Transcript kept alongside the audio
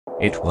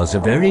It was a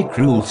very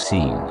cruel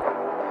scene,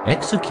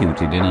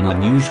 executed in an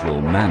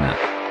unusual manner.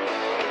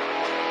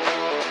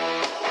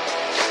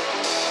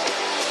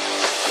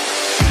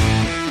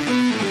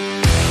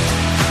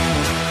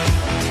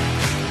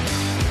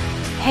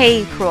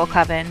 Hey, Cruel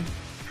Coven.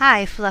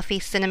 Hi, fluffy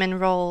cinnamon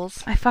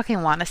rolls. I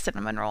fucking want a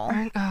cinnamon roll.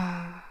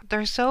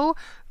 They're so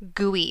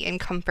gooey and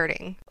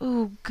comforting.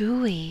 Ooh,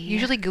 gooey.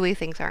 Usually gooey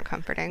things aren't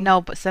comforting.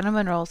 No, but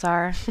cinnamon rolls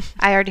are.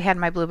 I already had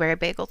my blueberry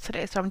bagel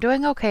today, so I'm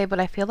doing okay,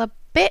 but I feel a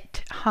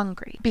bit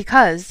hungry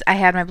because I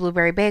had my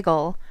blueberry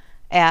bagel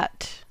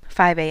at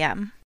 5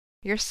 a.m.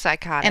 You're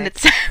psychotic. And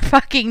it's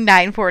fucking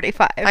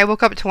 9:45. I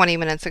woke up 20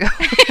 minutes ago.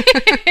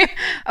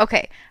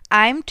 Okay,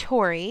 I'm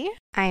Tori.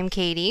 I'm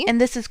Katie.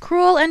 And this is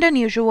Cruel and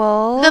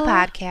Unusual. The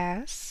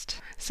podcast.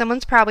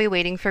 Someone's probably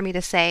waiting for me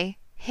to say,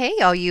 hey,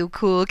 all you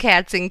cool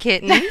cats and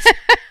kittens.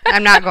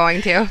 I'm not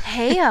going to.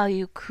 Hey, all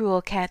you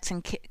cruel cats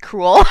and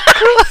cruel.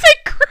 I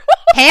said cruel.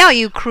 Hey, all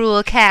you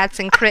cruel cats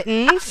and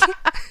crittens.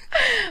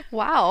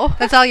 Wow.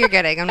 That's all you're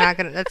getting. I'm not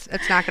gonna.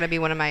 It's not gonna be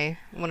one of my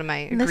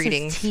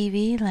greetings. This is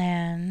TV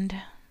land.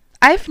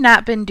 I've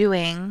not been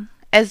doing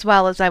as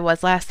well as I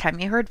was last time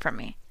you heard from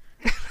me.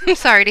 I'm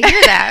sorry to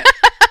hear that.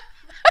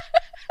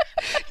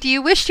 Do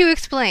you wish to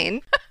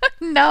explain?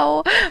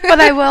 No, but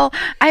I will.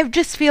 I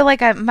just feel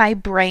like my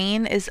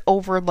brain is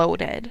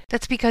overloaded.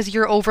 That's because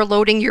you're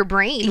overloading your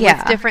brain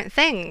with different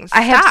things.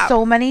 I have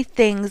so many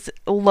things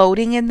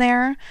loading in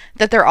there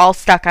that they're all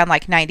stuck on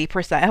like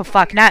 90%. Oh,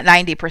 fuck, not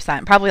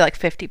 90%, probably like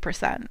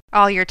 50%.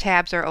 All your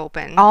tabs are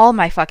open. All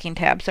my fucking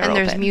tabs are open.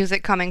 And there's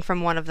music coming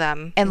from one of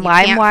them. And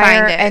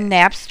LimeWire and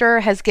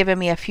Napster has given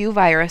me a few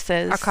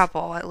viruses. A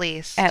couple, at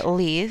least. At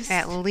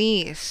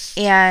least.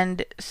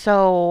 And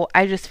so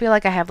I just feel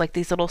like I have like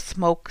these little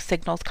smoke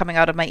signals coming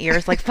out of my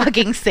ears, like,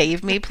 fucking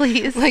save me,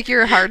 please. Like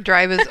your hard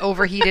drive is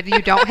overheated.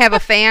 You don't have a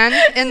fan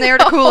in there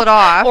to cool it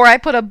off. Or I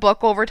put a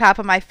book over top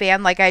of my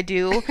fan like I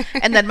do,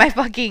 and then my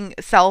fucking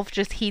self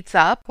just heats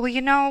up. Well,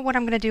 you know what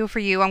I'm going to do for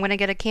you? I'm going to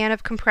get a can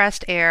of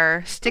compressed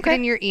air, stick it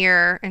in your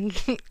ear, and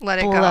let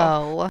it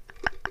go.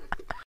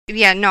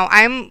 Yeah, no,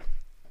 I'm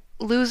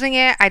losing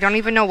it. I don't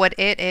even know what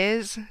it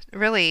is,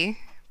 really,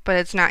 but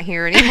it's not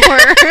here anymore.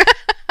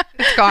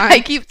 It's gone. I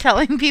keep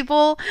telling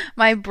people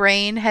my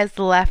brain has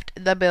left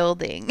the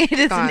building.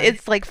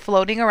 It's like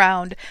floating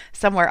around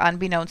somewhere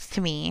unbeknownst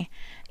to me,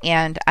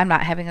 and I'm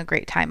not having a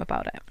great time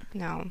about it.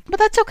 No. But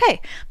that's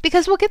okay,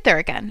 because we'll get there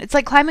again. It's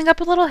like climbing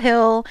up a little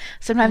hill.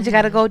 Sometimes you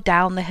got to go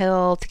down the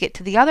hill to get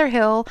to the other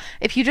hill.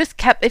 If you just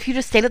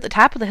stayed at the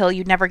top of the hill,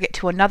 you'd never get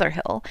to another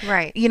hill.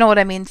 Right. You know what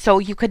I mean? So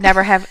you could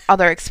never have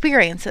other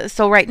experiences.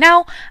 So right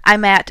now,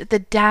 I'm at the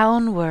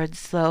downward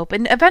slope,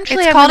 and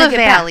eventually it's called a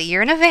valley.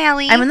 You're in a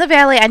valley. I'm in the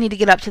valley. I need to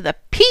get up to the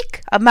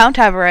peak of Mount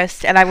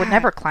Everest, and I would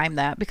never climb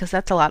that because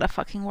that's a lot of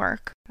fucking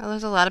work. Well,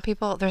 there's a lot of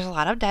people. There's a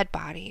lot of dead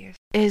bodies.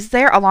 Is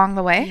there along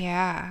the way?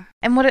 Yeah.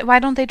 And why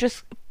don't they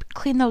just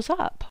clean those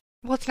up?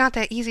 Well, it's not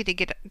that easy to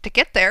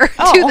get there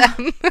to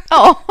them.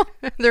 Oh.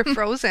 They're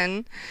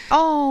frozen.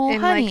 Oh,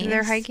 in honey. like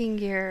their hiking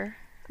gear.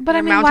 But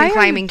I mean, mountain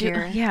climbing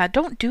gear. Yeah,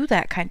 don't do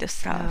that kind of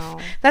stuff. No.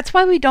 That's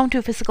why we don't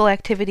do physical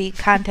activity,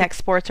 contact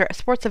sports, or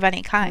sports of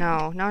any kind.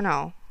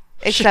 No.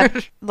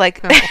 Except like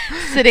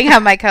sitting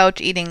on my couch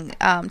eating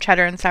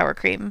cheddar and sour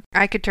cream.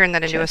 I could turn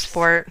that into a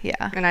sport.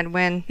 Yeah. And I'd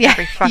win You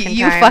every fucking time.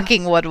 You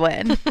fucking would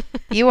win.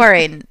 You are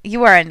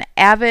an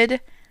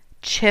avid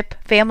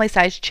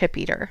family-sized chip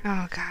eater.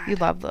 Oh, God. You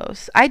love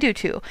those. I do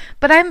too.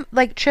 But I'm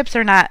like, chips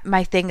are not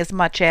my thing as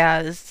much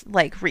as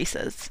like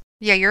Reese's.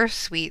 Yeah, you're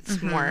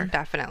sweets more,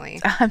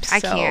 definitely. I'm so I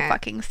can't.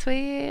 fucking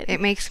sweet.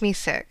 It makes me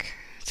sick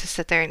to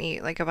sit there and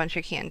eat like a bunch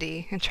of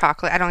candy and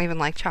chocolate. I don't even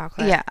like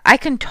chocolate. Yeah, I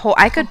could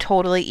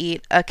totally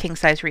eat a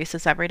king-size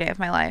Reese's every day of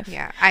my life.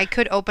 Yeah, I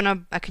could open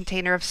a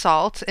container of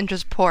salt and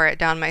just pour it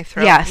down my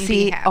throat. Yeah, and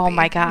be happy. Oh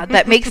my God,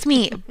 that makes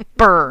me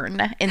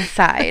burn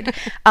inside.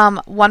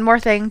 One more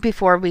thing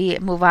before we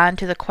move on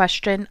to the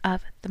question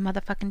of the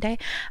motherfucking day.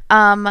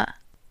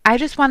 I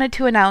just wanted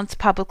to announce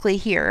publicly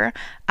here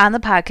on the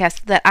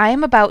podcast that I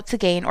am about to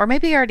gain, or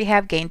maybe I already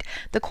have gained,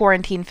 the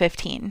Quarantine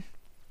 15.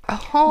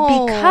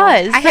 Oh,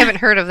 because I haven't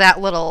heard of that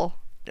little.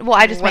 Well,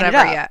 I just made it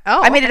up. Yet.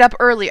 Oh, I made it up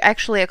earlier.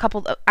 Actually,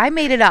 I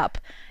made it up,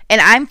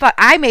 and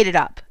I made it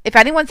up. If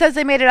anyone says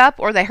they made it up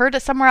or they heard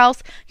it somewhere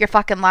else, you're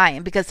fucking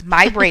lying because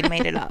my brain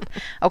made it up.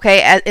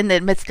 Okay, in the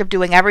midst of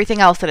doing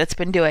everything else that it's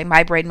been doing,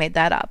 my brain made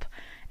that up.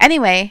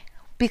 Anyway,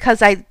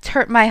 because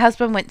my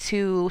husband went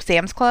to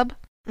Sam's Club,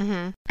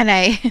 and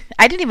I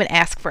didn't even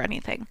ask for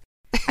anything.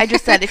 I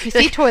just said, if you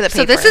see toilet paper...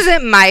 So this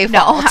isn't my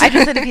fault. No, I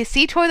just said, if you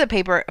see toilet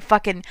paper,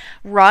 fucking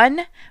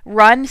run,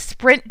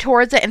 sprint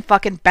towards it, and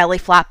fucking belly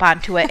flop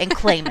onto it and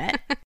claim it.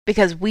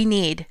 Because we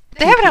need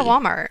They have it at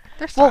Walmart.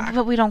 They're stocked. Well,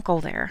 but we don't go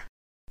there.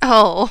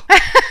 Oh.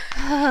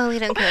 We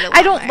don't go to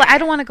Walmart. I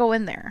don't want to go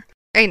in there.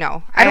 I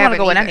know. I don't want to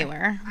go in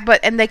anywhere.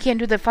 And they can't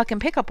do the fucking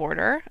pickup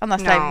order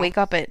unless I wake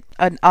up at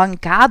an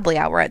ungodly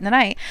hour at the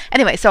night.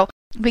 Anyway, so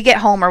we get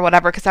home or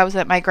whatever, because I was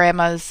at my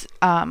grandma's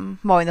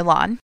mowing the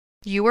lawn.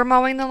 You were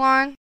mowing the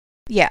lawn?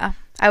 Yeah.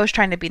 I was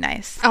trying to be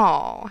nice.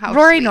 Oh, how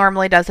Rory sweet.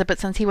 normally does it, but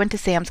since he went to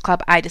Sam's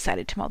Club, I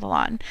decided to mow the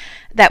lawn.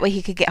 That way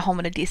he could get home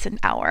in a decent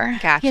hour.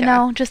 Gotcha. You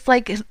know, just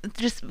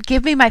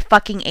give me my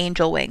fucking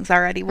angel wings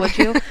already, would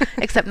you?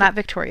 Except not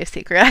Victoria's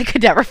Secret. I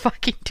could never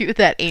fucking do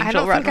that angel I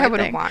don't think runway I would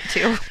thing. want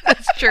to.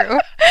 That's true.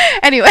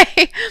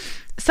 Anyway,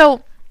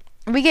 so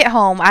we get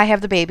home. I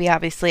have the baby,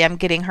 obviously. I'm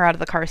getting her out of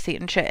the car seat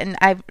and shit. And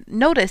I've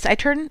noticed, I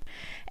turn,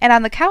 and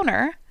on the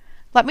counter,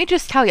 let me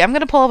just tell you, I'm going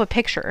to pull up a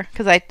picture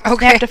because I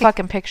snapped a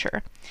fucking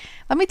picture.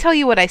 Let me tell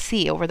you what I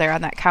see over there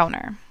on that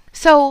counter.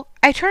 So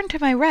I turn to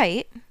my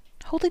right,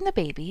 holding the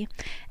baby,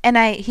 and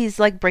he's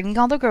like bringing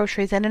all the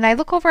groceries in, and I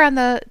look over on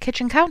the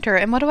kitchen counter,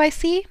 and what do I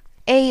see?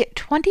 A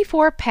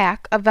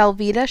 24-pack of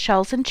Velveeta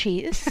shells and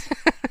cheese,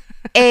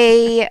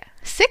 a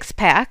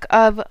 6-pack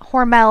of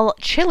Hormel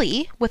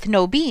chili with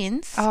no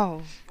beans,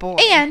 Oh, boy.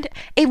 and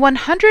a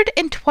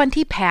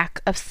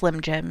 120-pack of Slim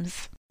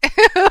Jims.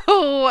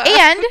 Ew,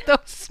 And those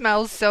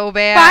smell so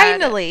bad.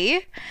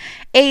 Finally,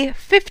 a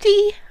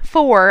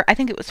 54, I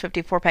think it was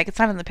 54 pack, it's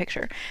not in the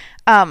picture,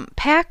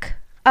 pack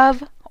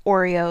of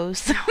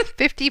Oreos.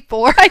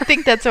 54. I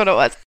think that's what it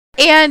was.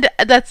 And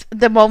that's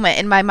the moment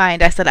in my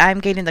mind I said, I'm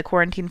getting the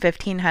quarantine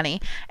 15, honey.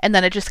 And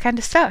then it just kind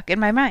of stuck in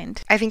my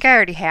mind. I think I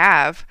already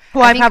have.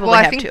 Well, I probably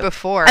have I think to.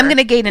 before. I'm going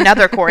to gain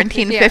another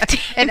quarantine Yeah, 15.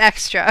 an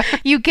extra.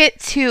 You get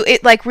to,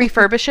 it like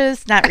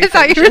refurbishes, not refurbishes. I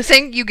thought you were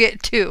saying you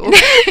get 2.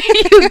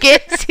 You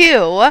get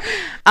 2.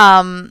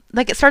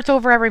 Like it starts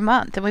over every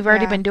month. And we've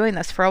already Yeah. been doing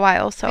this for a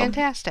while. So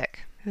Fantastic.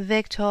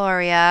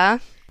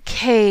 Victoria,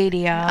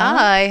 Katia.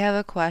 I have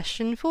a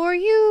question for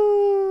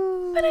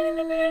you.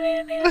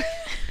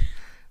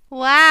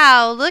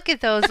 Wow, look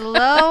at those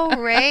low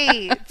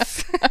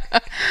rates.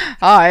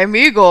 I'm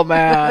Eagle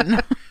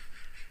Man.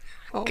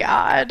 Oh.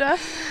 God.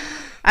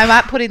 I'm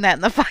not putting that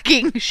in the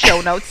fucking show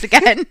notes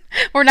again.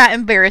 We're not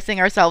embarrassing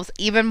ourselves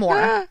even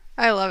more.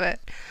 I love it.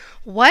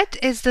 What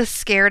is the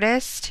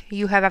scaredest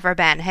you have ever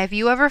been? Have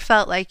you ever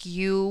felt like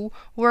you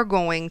were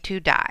going to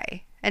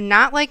die? And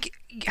not like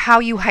how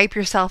you hype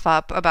yourself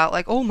up about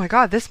like, oh my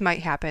God, this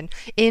might happen.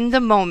 In the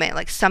moment,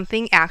 like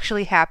something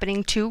actually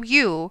happening to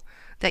you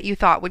that you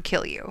thought would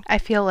kill you. I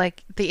feel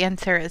like the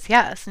answer is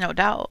yes, no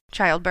doubt.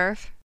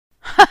 Childbirth.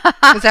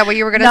 Is that what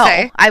you were going to No,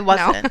 say? I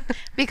wasn't.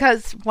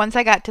 Because once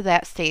I got to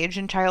that stage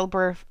in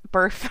childbirth,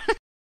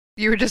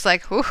 You were just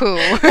like, ooh,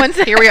 once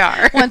here we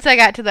are. Once I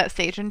got to that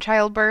stage in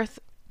childbirth,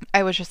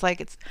 I was just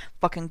like, it's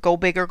fucking go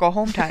big or go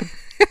home time.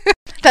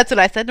 That's what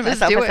I said to Just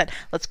myself. do I it. said,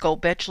 let's go,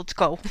 bitch, let's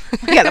go.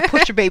 You gotta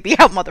push your baby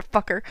out,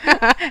 motherfucker.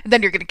 And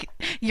then you're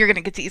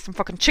gonna get to eat some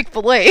fucking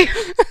Chick-fil-A.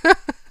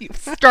 You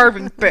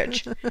starving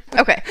bitch.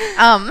 Okay.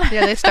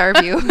 Yeah, they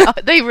starve you. No,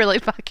 they really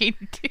fucking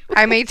do.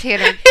 I made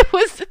Tanner. It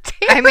was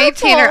terrible. I made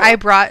Tanner. I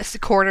brought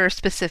quarters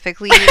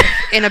specifically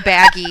in a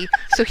baggie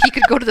so he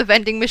could go to the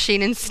vending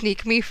machine and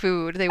sneak me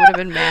food. They would have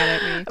been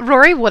mad at me.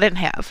 Rory wouldn't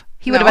have.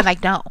 He would have No. been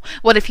like, no.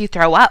 What if you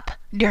throw up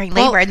during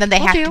labor Well, and then they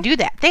we'll have do. to do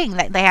that thing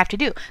that they have to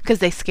do because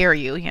they scare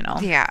you, you know?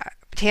 Yeah,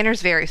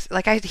 Tanner's very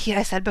like I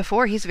said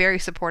before. He's very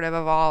supportive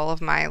of all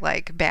of my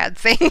like bad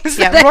things.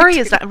 Yeah, that I Rory do.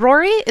 is not,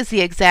 Rory is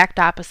the exact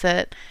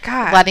opposite,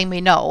 God. letting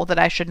me know that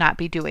I should not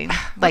be doing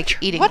like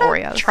eating what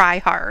Oreos. Try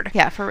hard.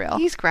 Yeah, for real.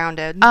 He's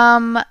grounded.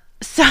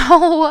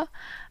 So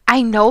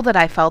I know that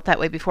I felt that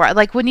way before.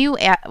 Like when you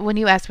asked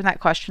me that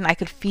question, I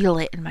could feel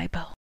it in my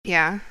bone.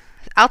 Yeah,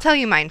 I'll tell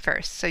you mine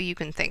first so you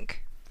can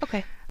think.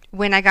 Okay.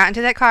 When I got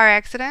into that car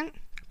accident,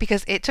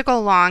 because it took a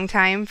long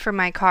time for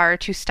my car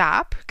to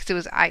stop because it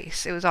was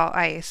ice. It was all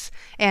ice.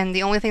 And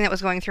the only thing that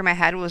was going through my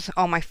head was,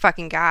 oh my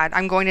fucking God,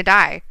 I'm going to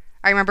die.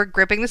 I remember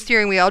gripping the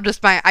steering wheel,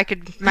 my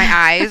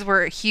eyes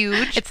were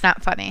huge. It's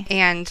not funny.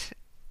 And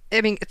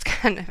I mean,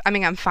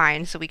 I'm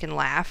fine, so we can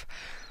laugh.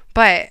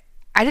 But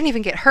I didn't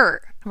even get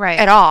hurt Right.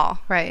 at all.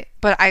 Right.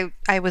 But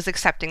I was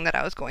accepting that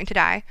I was going to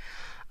die.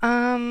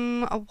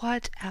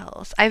 What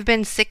else? I've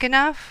been sick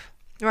enough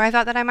where I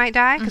thought that I might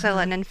die because I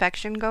let an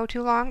infection go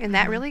too long. And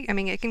that really, I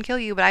mean, it can kill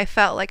you. But I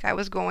felt like I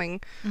was going,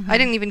 I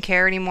didn't even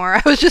care anymore.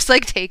 I was just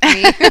like, take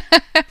me.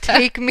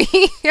 Take me.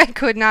 I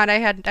could not.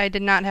 I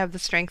did not have the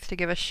strength to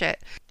give a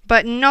shit.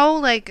 But no,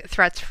 like,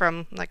 threats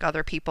from, like,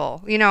 other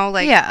people. You know,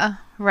 like, Yeah.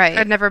 Right.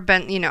 I'd never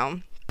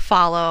been,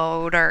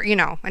 followed or,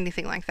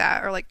 anything like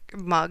that. Or, like,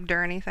 mugged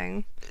or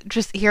anything.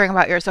 Just hearing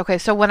about yours. Okay,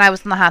 so when I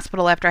was in the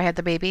hospital after I had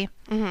the baby,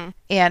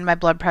 and my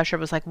blood pressure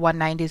was like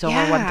 190s over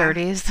Yeah.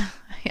 130s.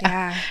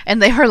 Yeah.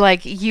 And they were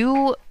like,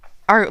 you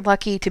are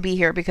lucky to be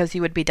here because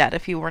you would be dead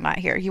if you were not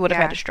here. You would have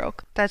Yeah. had a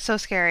stroke. That's so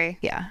scary.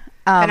 Yeah.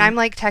 And I'm,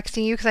 like,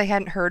 texting you because I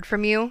hadn't heard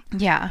from you.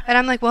 Yeah. And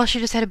I'm like, well, she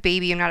just had a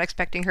baby. I'm not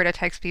expecting her to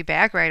text me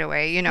back right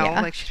away.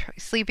 Yeah. Like she's probably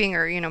sleeping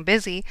or,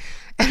 busy.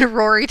 And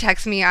Rory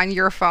texts me on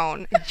your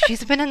phone.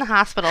 She's been in the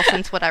hospital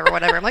since whatever.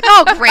 I'm like,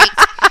 oh, great.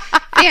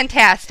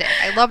 Fantastic.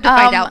 I love to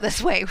find out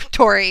this way,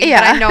 Tori.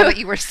 yeah. But I know that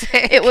you were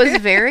sick. It was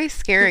very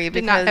scary You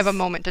because did not have a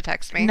moment to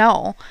text me.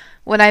 No.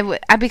 When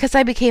because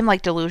I became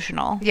like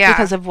delusional. Yeah.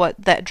 Because of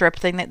that drip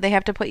thing that they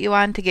have to put you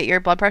on to get your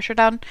blood pressure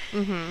down.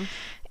 Mm-hmm.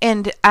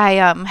 And I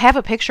have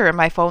a picture in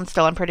my phone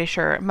still, I'm pretty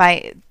sure.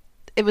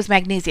 It was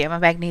magnesium, a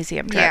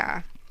magnesium drip.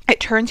 Yeah. It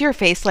turns your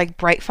face like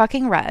bright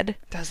fucking red.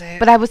 Does it?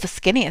 But I was the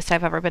skinniest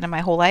I've ever been in my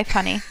whole life,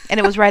 honey. And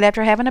it was right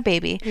after having a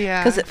baby.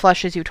 Yeah. Because it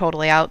flushes you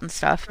totally out and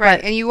stuff. Right.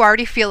 But And you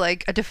already feel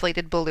like a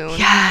deflated balloon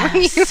yes,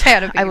 when you've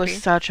had a baby. I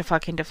was such a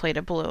fucking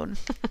deflated balloon.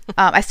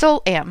 I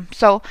still am.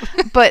 So,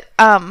 but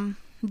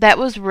that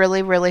was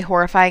really, really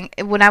horrifying.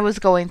 When I was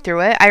going through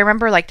it, I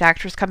remember like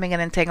doctors coming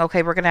in and saying,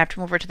 okay, we're going to have to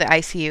move her to the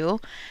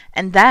ICU.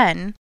 And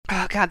then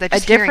Oh God, a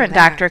different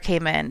doctor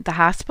came in, the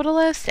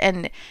hospitalist,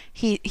 and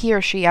he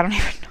or she, I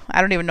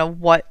don't even know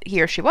what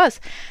he or she was,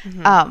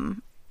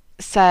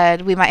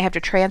 said we might have to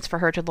transfer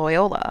her to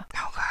Loyola.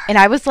 Oh God. And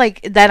I was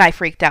like, then I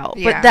freaked out.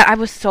 Yeah. But that I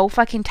was so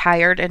fucking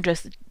tired and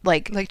just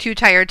like too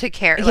tired to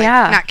care. Like,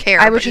 yeah, not care.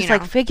 I was but,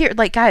 just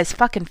like, guys,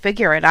 fucking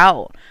figure it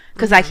out,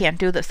 because I can't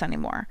do this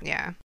anymore.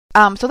 Yeah.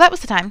 So that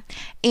was the time.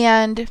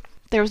 And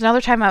there was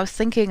another time I was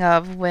thinking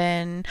of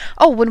when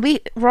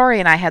Rory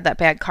and I had that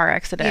bad car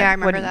accident. Yeah, I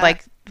remember when, that.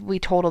 Like, we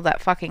totaled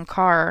that fucking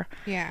car.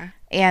 Yeah.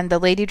 And the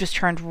lady just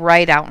turned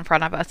right out in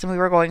front of us, and we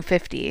were going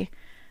 50.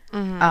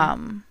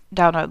 Down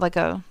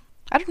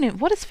I don't know,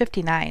 what is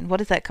 59? What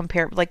does that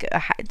compare? Like,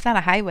 it's not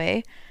a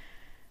highway.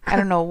 I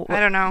don't know. I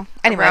don't know.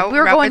 Anyway, we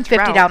were going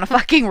 50 down a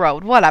fucking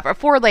road, whatever,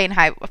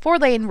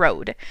 4-lane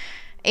road.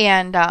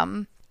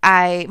 And,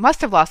 I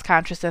must have lost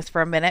consciousness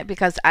for a minute,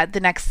 because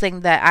the next thing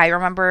that I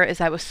remember is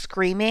I was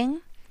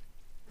screaming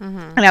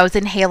and I was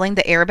inhaling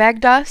the airbag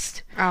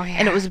dust. Oh, yeah.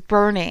 And it was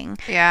burning.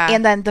 Yeah.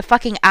 And then the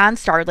fucking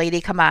OnStar lady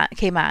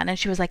came on and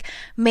she was like,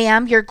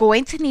 ma'am, you're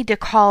going to need to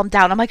calm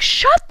down. I'm like,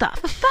 shut the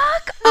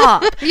fuck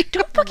up.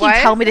 Don't fucking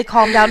tell me to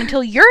calm down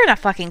until you're in a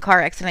fucking car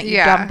accident, you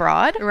dumb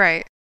broad.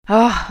 Right.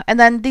 Oh, and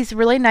then these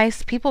really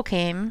nice people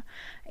came.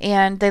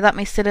 And they let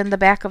me sit in the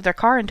back of their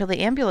car until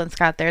the ambulance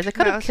got there. They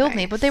could have killed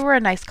me, but they were a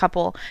nice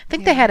couple. I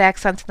think they had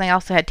accents, and they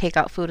also had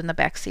takeout food in the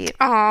back seat.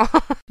 Oh.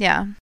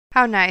 Yeah.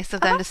 How nice of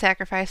them to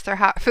sacrifice their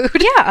hot food.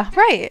 Yeah,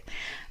 right.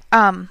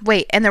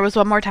 Wait, and there was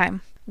one more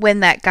time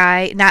when that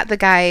guy, not the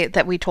guy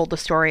that we told the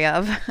story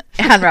of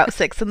on Route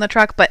 6 in the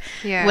truck, but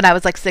when I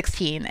was like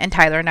 16 and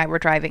Tyler and I were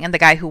driving, and the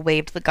guy who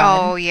waved the gun.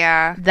 Oh,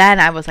 yeah. Then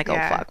I was like, oh,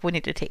 fuck, we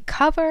need to take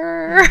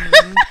cover.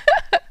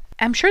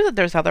 I'm sure that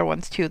there's other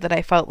ones too that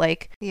I felt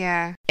like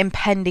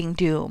impending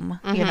doom,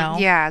 you know?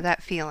 Yeah,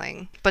 that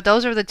feeling. But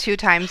those are the two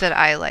times that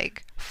I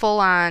like full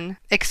on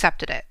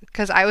accepted it.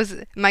 Because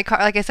my car,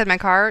 like I said, my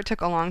car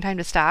took a long time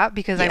to stop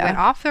because I went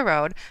off the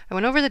road, I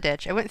went over the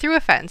ditch, I went through a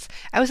fence.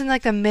 I was in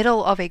like the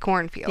middle of a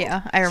cornfield.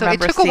 Yeah, I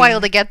remember. So it took a while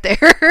to get there.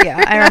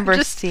 Yeah, I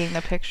remember seeing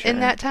the picture. In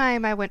that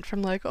time, I went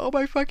from like, oh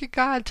my fucking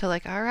God, to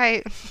like, all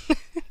right,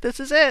 this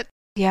is it.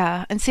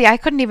 Yeah, and see, I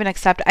couldn't even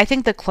accept it. I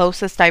think the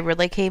closest I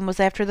really came was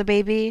after the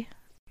baby.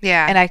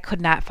 Yeah. And I could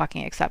not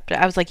fucking accept it.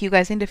 I was like, you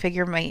guys need to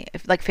figure me out.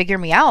 Because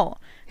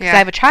Yeah. I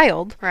have a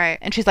child. Right.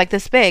 And she's like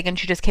this big, and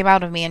she just came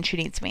out of me, and she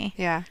needs me.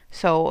 Yeah.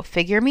 So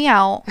figure me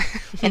out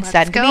and Let's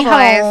send go, me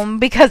boys. home,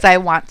 because I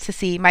want to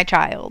see my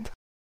child.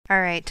 All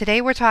right. Today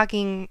we're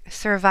talking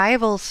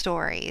survival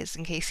stories,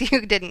 in case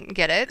you didn't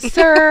get it.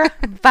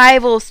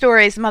 Survival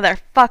stories,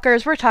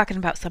 motherfuckers. We're talking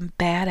about some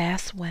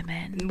badass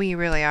women. We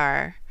really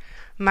are.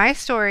 My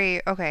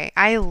story, okay,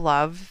 I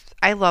love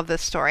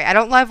this story. I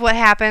don't love what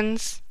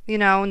happens, in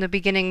the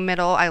beginning,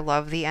 middle. I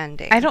love the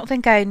ending. I don't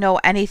think I know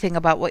anything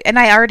about and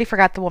I already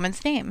forgot the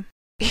woman's name.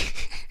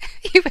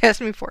 You've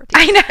asked me 14.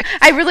 I know.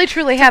 I really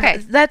truly have. Okay.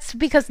 That's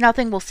because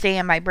nothing will stay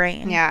in my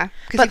brain. Yeah.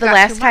 But the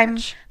last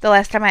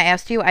time I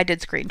asked you, I did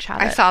screenshot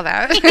it. I saw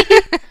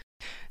that.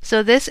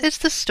 So this is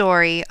the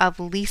story of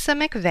Lisa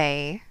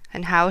McVeigh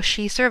and how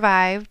she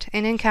survived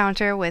an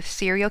encounter with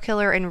serial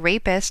killer and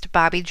rapist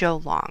Bobby Joe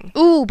Long.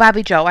 Ooh,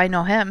 Bobby Joe. I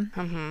know him.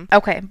 Mm-hmm.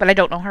 Okay, but I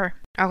don't know her.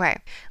 Okay.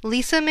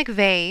 Lisa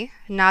McVeigh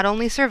not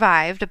only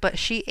survived, but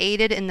she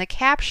aided in the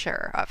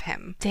capture of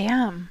him.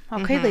 Damn.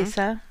 Okay,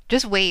 Lisa.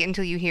 Just wait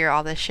until you hear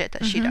all this shit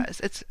that she does.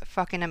 It's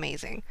fucking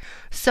amazing.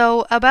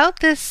 So, about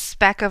this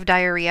speck of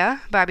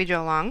diarrhea, Bobby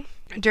Joe Long,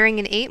 during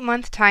an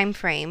 8-month time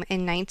frame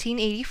in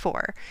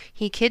 1984,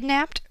 he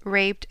kidnapped,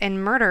 raped,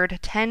 and murdered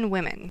 10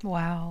 women.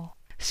 Wow.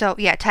 So,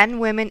 10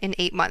 women in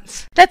 8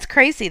 months. That's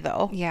crazy,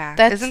 though.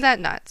 Yeah. Isn't that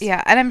nuts?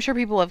 Yeah, and I'm sure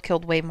people have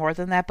killed way more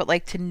than that, but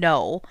like to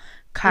know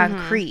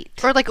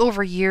concrete. Or like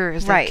over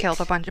years, Right. they killed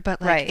a bunch,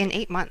 but like in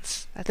 8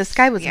 months. This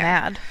guy was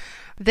mad.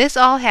 This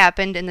all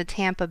happened in the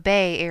Tampa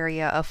Bay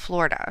area of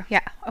Florida.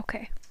 Yeah,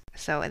 okay.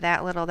 So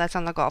that's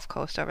on the Gulf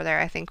Coast over there,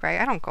 I think, right?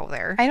 I don't go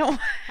there. I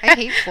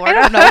hate Florida.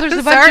 I don't know. There's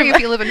a bunch Sorry of,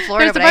 if you live in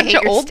Florida, there's a but I bunch hate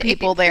of your old state.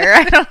 people there.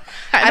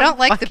 I don't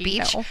like the fucking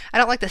beach. know. I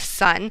don't like the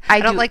sun. I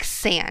don't do. like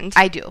sand.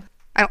 I do.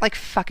 I don't like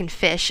fucking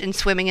fish and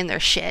swimming in their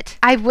shit.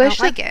 I wish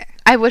don't like it.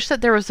 I wish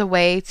that there was a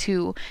way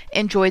to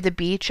enjoy the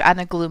beach on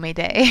a gloomy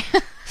day.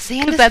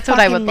 Sand is that's what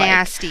I fucking would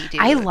nasty, dude.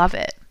 I love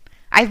it.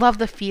 I love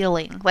the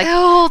feeling. Like,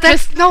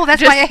 that's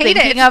why I hate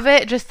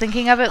it. Just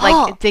thinking of it,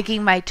 like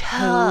digging my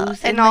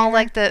toes and in all there.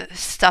 like the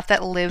stuff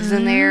that lives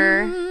in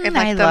there, and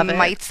like I the love it.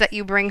 mites that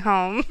you bring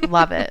home.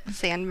 Love it.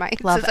 Sand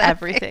mites. Love is that a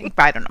everything. thing?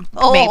 I don't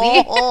know.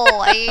 Maybe.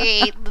 I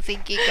hate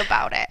thinking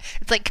about it.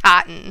 It's like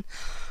cotton.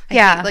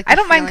 Yeah, hate, like, I the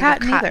don't mind feeling of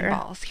cotton either.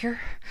 Balls.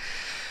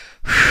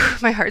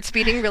 My heart's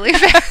beating really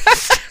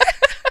fast.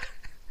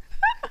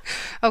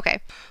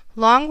 Okay.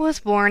 Long was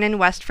born in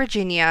West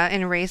Virginia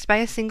and raised by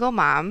a single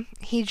mom.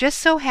 He just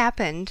so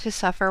happened to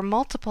suffer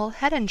multiple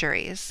head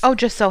injuries. Oh,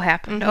 just so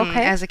happened.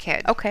 Okay. As a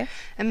kid. Okay.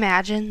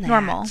 Imagine that.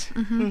 Normal.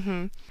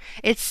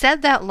 It's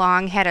said that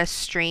Long had a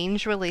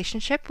strange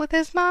relationship with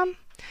his mom.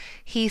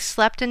 He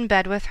slept in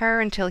bed with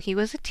her until he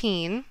was a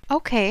teen.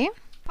 Okay.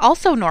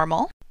 Also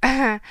normal.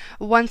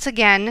 Once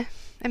again,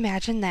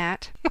 imagine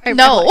that.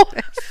 No.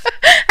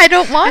 I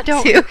don't want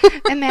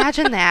to.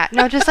 Imagine that.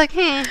 No, just like,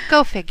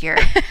 go figure.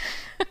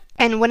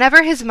 And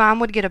whenever his mom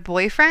would get a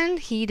boyfriend,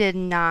 he did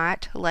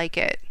not like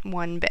it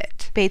one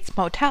bit. Bates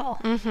Motel.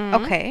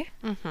 Okay.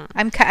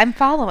 I'm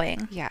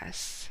following.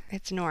 Yes,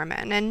 it's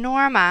Norman and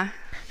Norma.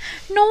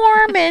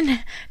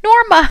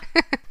 Norma.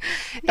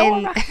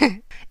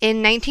 In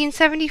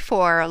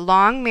 1974,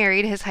 Long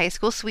married his high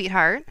school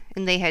sweetheart,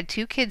 and they had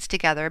 2 kids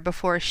together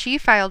before she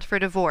filed for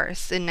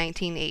divorce in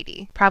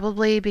 1980.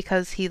 Probably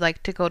because he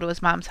liked to go to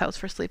his mom's house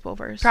for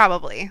sleepovers.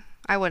 Probably.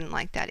 I wouldn't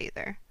like that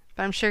either.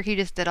 But I'm sure he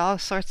just did all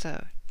sorts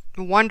of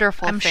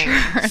wonderful things.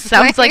 Sure.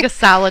 Sounds like a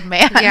solid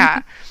man.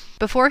 Yeah.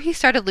 Before he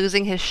started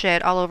losing his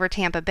shit all over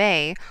Tampa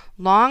Bay,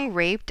 Long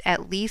raped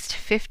at least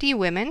 50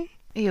 women.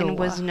 Ew. And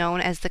was known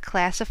as the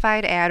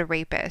classified ad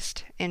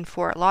rapist in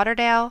Fort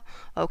Lauderdale,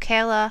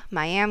 Ocala,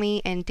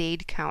 Miami, and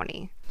Dade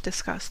County.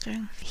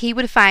 Disgusting. He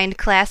would find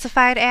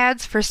classified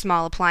ads for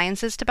small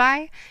appliances to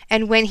buy,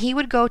 and when he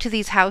would go to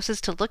these houses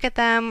to look at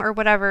them or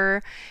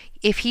whatever,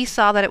 if he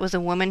saw that it was a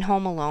woman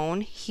home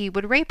alone, he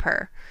would rape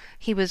her.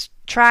 He was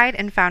tried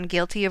and found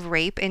guilty of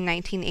rape in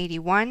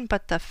 1981,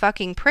 but the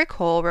fucking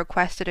prickhole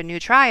requested a new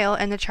trial,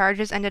 and the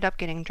charges ended up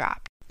getting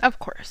dropped. Of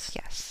course.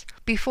 Yes.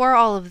 Before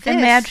all of this...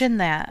 Imagine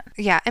that.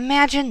 Yeah,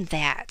 imagine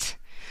that.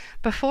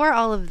 Before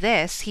all of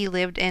this, he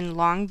lived in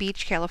Long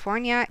Beach,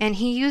 California, and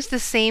he used the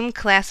same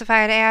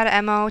classified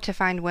ad MO to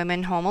find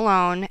women home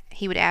alone.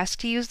 He would ask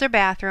to use their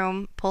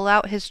bathroom, pull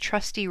out his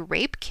trusty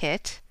rape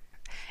kit,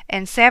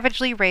 and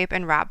savagely rape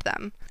and rob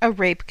them. A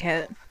rape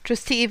kit.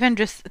 Just to even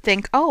just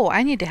think, oh,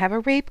 I need to have a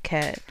rape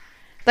kit.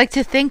 Like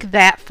to think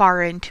that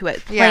far into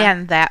it.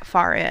 Plan that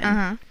far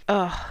in.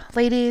 Ugh.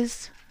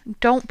 Ladies...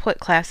 Don't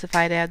put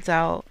classified ads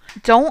out.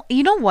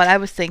 You know what I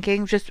was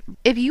thinking? Just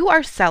if you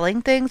are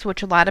selling things,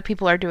 which a lot of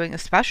people are doing,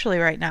 especially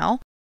right now.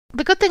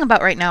 The good thing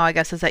about right now, I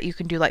guess, is that you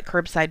can do like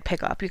curbside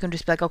pickup. You can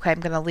just be like, okay, I'm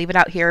going to leave it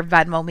out here,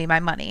 Venmo me my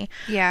money.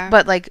 Yeah.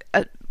 But like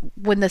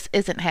when this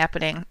isn't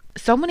happening,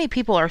 so many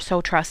people are so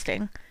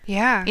trusting.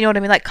 Yeah. You know what I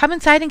mean? Like, come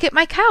inside and get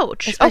my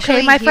couch. Especially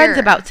okay, my here. friend's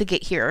about to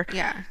get here.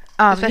 Yeah.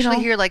 Especially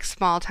here, like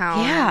small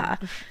town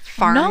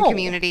farm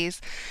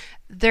communities.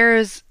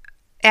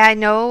 I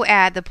know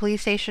at the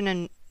police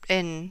station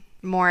in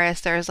Morris,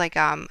 there's like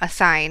a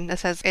sign that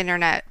says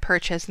internet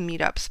purchase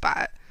meetup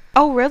spot.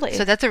 Oh, really?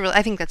 So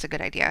I think that's a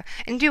good idea.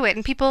 And do it.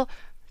 And people,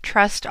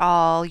 trust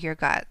all your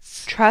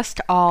guts.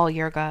 Trust all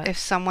your guts. If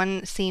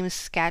someone seems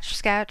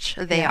sketch,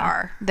 they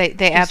are. They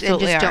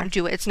absolutely just are. Don't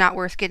do it. It's not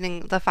worth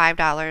getting the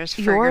 $5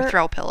 for your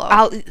throw pillow.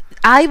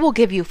 I will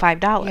give you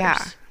 $5.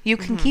 Yeah. You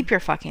can keep your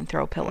fucking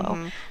throw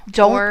pillow.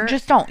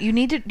 Don't. You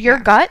need to, your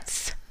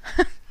guts.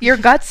 Your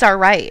guts are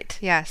right.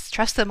 Yes,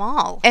 trust them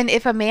all. And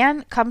if a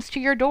man comes to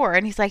your door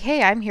and he's like,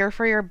 hey, I'm here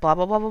for your blah,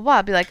 blah, blah, blah,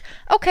 blah, be like,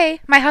 okay,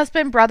 my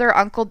husband, brother,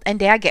 uncle, and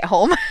dad get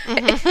home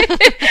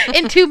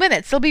in 2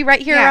 minutes. They'll be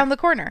right here around the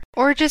corner.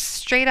 Or just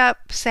straight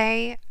up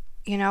say,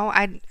 you know,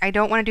 I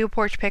don't want to do a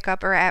porch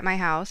pickup or at my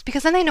house,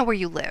 because then they know where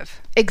you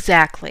live.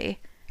 Exactly.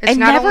 It's and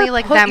not never only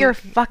like put your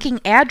fucking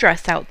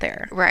address out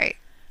there. Right.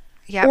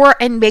 Yeah.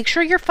 And make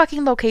sure your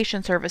fucking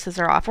location services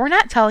are off. We're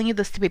not telling you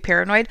this to be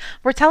paranoid.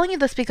 We're telling you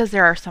this because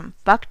there are some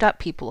fucked up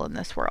people in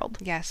this world.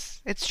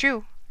 Yes, it's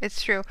true.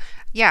 It's true.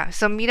 Yeah.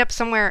 So meet up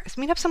somewhere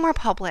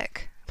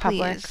public.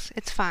 Please.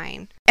 It's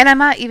fine. And I'm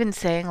not even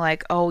saying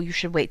like, oh, you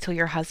should wait till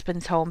your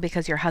husband's home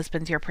because your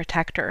husband's your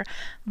protector.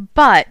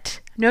 But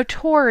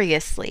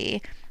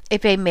notoriously,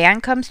 if a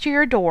man comes to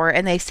your door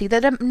and they see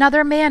that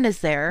another man is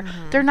there,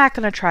 they're not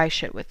going to try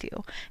shit with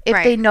you.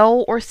 If they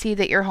know or see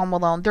that you're home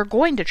alone, they're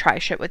going to try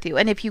shit with you.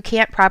 And if you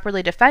can't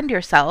properly defend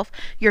yourself,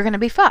 you're going to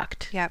be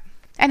fucked. Yep.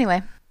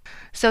 Anyway.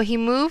 So he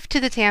moved to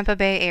the Tampa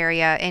Bay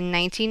area in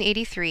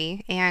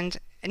 1983, and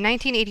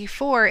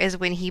 1984 is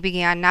when he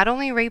began not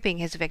only raping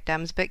his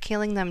victims, but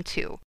killing them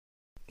too.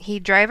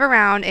 He'd drive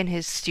around in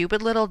his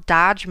stupid little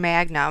Dodge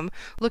Magnum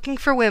looking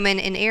for women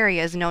in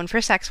areas known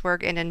for sex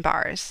work and in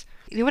bars.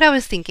 You know what I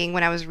was thinking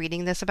when I was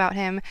reading this about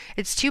him?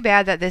 It's too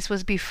bad that this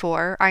was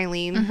before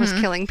Eileen was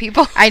killing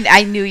people.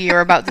 I knew you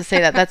were about to say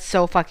that. That's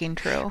so fucking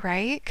true.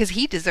 Right? Because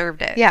he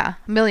deserved it. Yeah,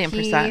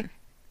 1,000,000%.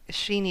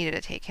 She needed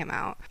to take him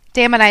out.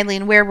 Damn it,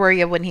 Eileen, where were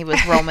you when he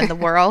was roaming the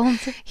world?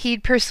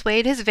 He'd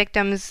persuade his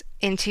victims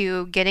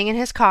into getting in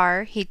his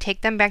car. He'd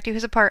take them back to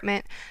his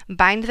apartment,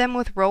 bind them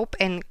with rope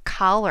and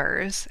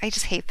collars. I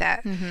just hate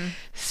that.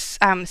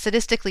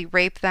 Sadistically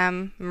rape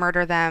them,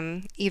 murder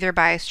them, either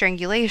by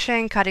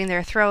strangulation, cutting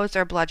their throats,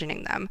 or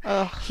bludgeoning them.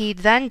 Ugh. He'd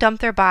then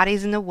dump their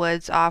bodies in the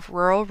woods off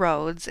rural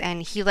roads,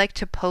 and he liked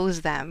to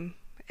pose them.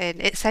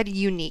 And it said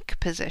unique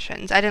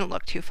positions. I didn't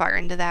look too far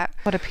into that.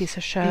 What a piece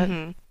of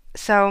shit.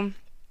 So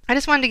I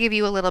just wanted to give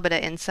you a little bit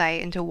of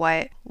insight into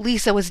what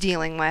Lisa was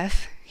dealing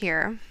with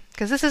here,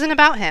 because this isn't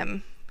about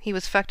him. He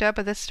was fucked up,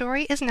 but this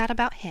story is not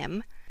about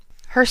him.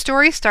 Her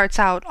story starts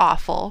out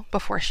awful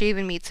before she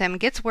even meets him,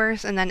 gets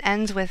worse, and then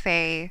ends with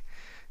a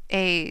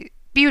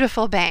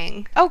beautiful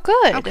bang. Oh,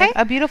 good. Okay?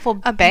 A beautiful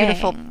bang.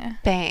 Beautiful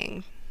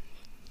bang.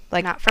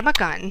 Like, not from a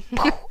gun.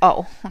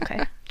 oh,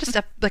 okay. Just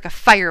like a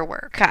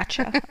firework.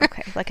 Gotcha.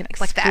 Okay, like an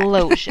Like that.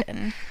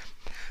 explosion.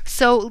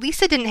 So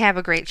Lisa didn't have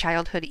a great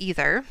childhood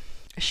either.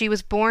 She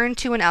was born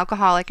to an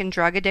alcoholic and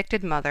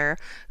drug-addicted mother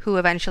who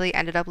eventually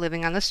ended up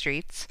living on the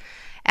streets.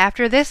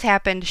 After this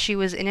happened, she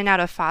was in and out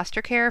of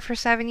foster care for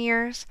 7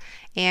 years,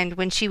 and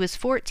when she was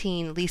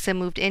 14, Lisa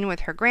moved in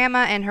with her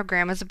grandma and her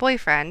grandma's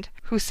boyfriend,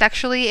 who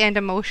sexually and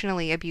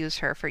emotionally abused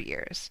her for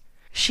years.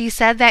 She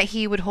said that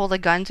he would hold a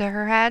gun to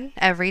her head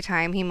every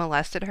time he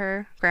molested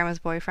her, grandma's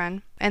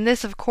boyfriend, and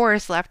this, of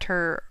course, left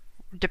her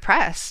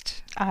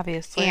depressed.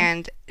 Obviously.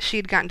 And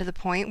she'd gotten to the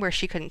point where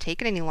she couldn't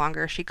take it any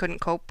longer. She couldn't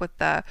cope with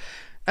the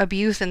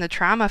abuse and the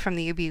trauma from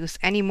the abuse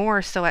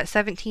anymore, so at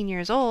 17,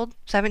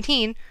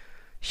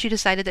 she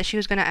decided that she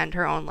was going to end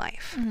her own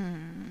life.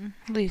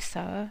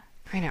 Lisa.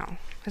 I know.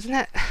 Isn't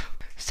that...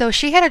 So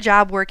she had a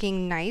job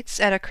working nights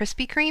at a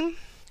Krispy Kreme.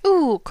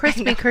 Ooh,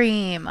 Krispy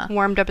Kreme.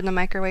 Warmed up in the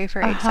microwave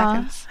for 8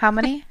 seconds. How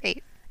many?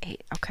 8.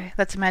 8. Okay,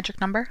 that's a magic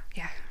number.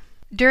 Yeah.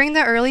 During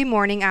the early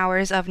morning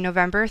hours of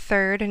November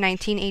 3rd,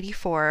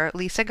 1984,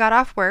 Lisa got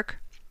off work.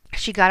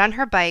 She got on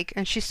her bike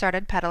and she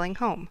started pedaling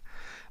home.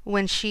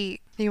 Do you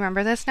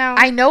remember this now?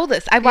 I know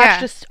this. I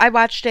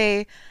watched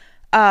a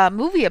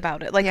movie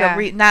about it,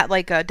 like not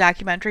like a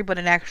documentary, but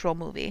an actual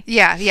movie.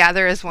 Yeah,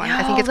 there is one.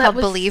 I think it's called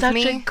Believe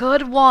Me. Such a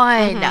good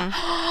one.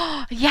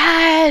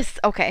 Yes.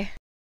 Okay.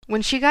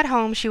 When she got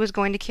home, she was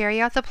going to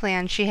carry out the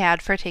plan she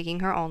had for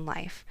taking her own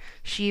life.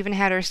 She even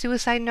had her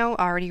suicide note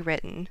already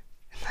written.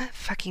 That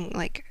fucking,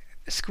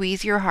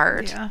 squeeze your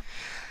heart. Yeah.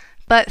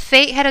 But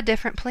fate had a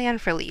different plan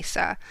for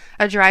Lisa.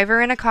 A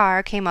driver in a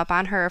car came up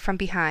on her from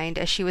behind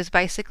as she was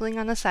bicycling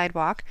on the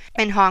sidewalk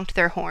and honked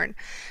their horn.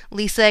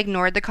 Lisa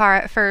ignored the car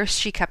at first.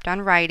 She kept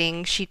on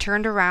riding. She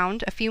turned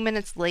around a few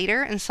minutes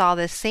later and saw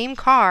this same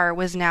car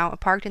was now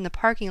parked in the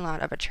parking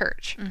lot of a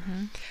church.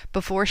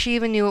 Before she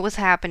even knew what was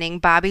happening,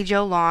 Bobby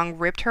Joe Long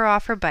ripped her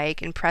off her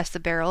bike and pressed the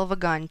barrel of a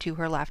gun to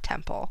her left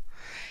temple.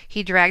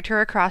 He dragged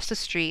her across the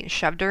street and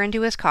shoved her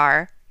into his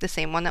car, the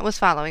same one that was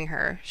following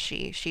her.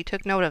 She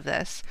took note of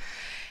this.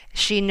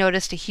 She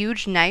noticed a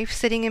huge knife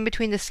sitting in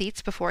between the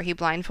seats before he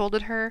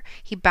blindfolded her.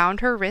 He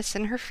bound her wrists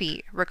and her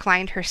feet,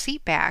 reclined her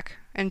seat back,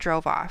 and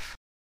drove off.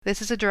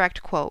 This is a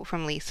direct quote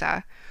from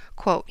Lisa.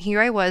 Quote,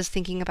 "Here I was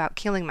thinking about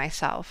killing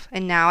myself,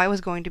 and now I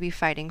was going to be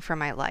fighting for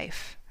my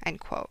life." End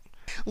quote.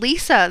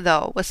 Lisa,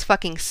 though, was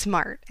fucking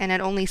smart, and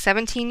at only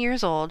 17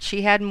 years old,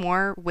 she had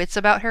more wits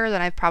about her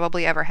than I've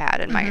probably ever had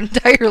in my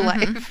entire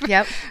life.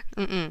 Yep.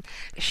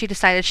 She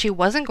decided she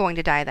wasn't going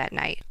to die that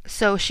night,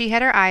 so she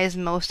had her eyes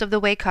most of the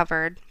way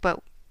covered,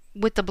 but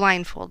with the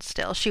blindfold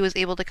still. She was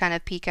able to kind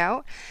of peek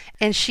out,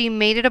 and she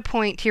made it a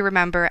point to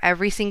remember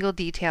every single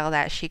detail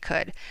that she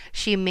could.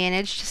 She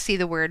managed to see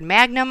the word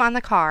Magnum on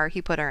the car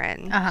he put her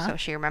in, so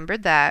she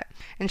remembered that,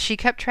 and she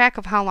kept track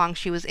of how long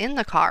she was in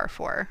the car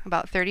for,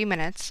 about 30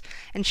 minutes,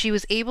 and she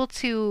was able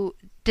to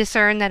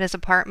discern that his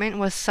apartment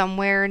was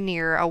somewhere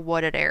near a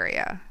wooded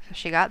area. So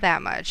she got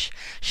that much.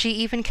 She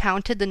even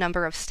counted the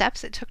number of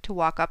steps it took to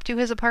walk up to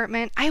his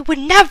apartment. I would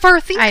never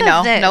think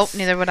of this. Nope,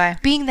 neither would I.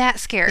 Being that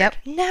scared. Yep.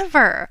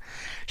 Never.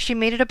 She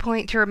made it a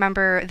point to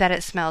remember that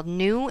it smelled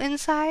new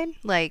inside,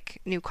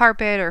 like new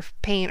carpet or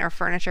paint or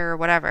furniture or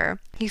whatever.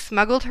 He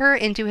smuggled her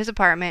into his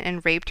apartment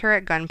and raped her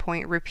at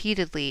gunpoint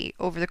repeatedly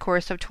over the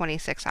course of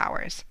 26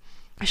 hours.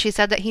 She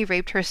said that he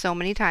raped her so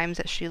many times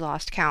that she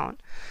lost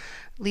count.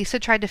 Lisa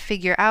tried to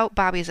figure out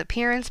Bobby's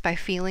appearance by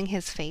feeling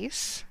his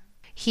face.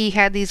 He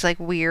had these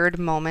weird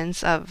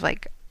moments of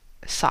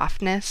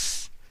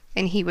softness,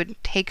 and he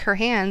would take her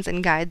hands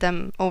and guide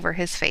them over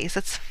his face.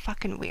 It's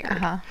fucking weird.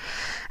 I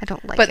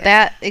don't like it. But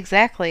that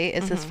exactly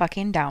is his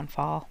fucking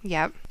downfall.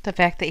 Yep. The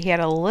fact that he had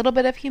a little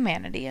bit of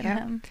humanity in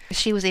him.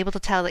 She was able to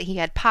tell that he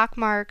had pock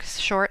marks,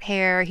 short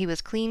hair, he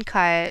was clean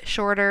cut,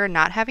 shorter,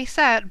 not heavy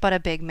set, but a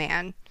big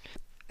man.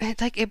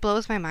 It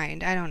blows my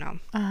mind. I don't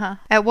know.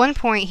 At one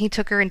point, he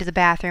took her into the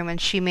bathroom, and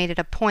she made it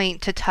a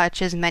point to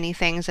touch as many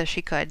things as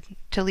she could,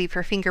 to leave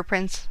her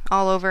fingerprints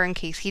all over in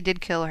case he did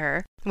kill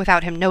her.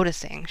 Without him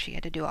noticing, she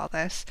had to do all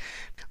this.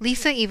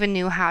 Lisa even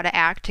knew how to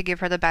act to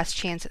give her the best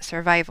chance at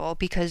survival,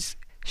 because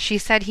she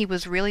said he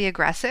was really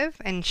aggressive,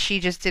 and she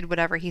just did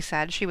whatever he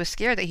said. She was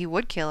scared that he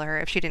would kill her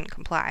if she didn't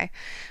comply.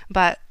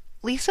 But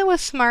Lisa was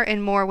smart in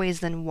more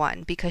ways than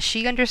one, because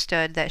she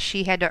understood that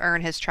she had to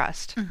earn his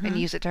trust and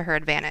use it to her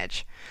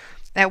advantage.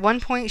 At one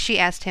point, she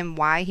asked him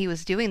why he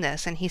was doing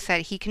this, and he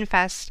said he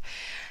confessed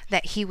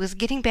that he was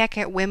getting back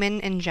at women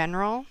in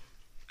general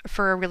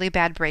for a really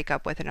bad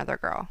breakup with another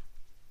girl.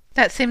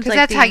 That seems like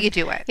that's how you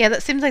do it. Yeah,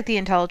 that seems like the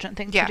intelligent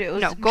thing to do.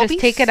 No, just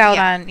take it out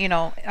on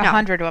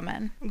 100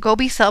 women. Go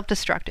be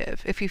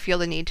self-destructive if you feel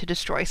the need to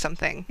destroy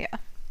something. Yeah.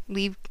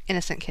 Leave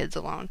innocent kids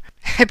alone.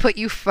 I put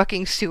you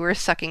fucking sewer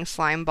sucking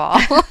slime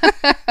ball.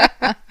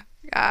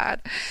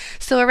 God.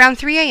 So around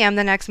 3 a.m.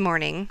 the next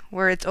morning,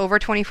 where it's over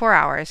 24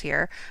 hours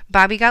here,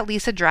 Bobby got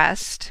Lisa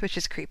dressed, which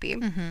is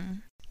creepy.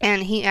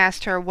 And he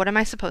asked her, "What am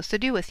I supposed to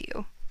do with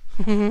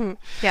you?"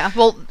 Yeah,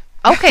 well,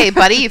 okay,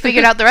 buddy, you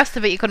figured out the rest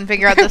of it. You couldn't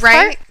figure out this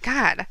right? part?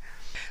 God.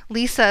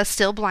 Lisa,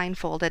 still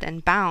blindfolded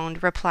and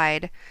bound,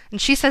 replied,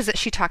 and she says that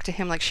she talked to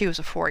him like she was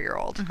a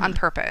 4-year-old on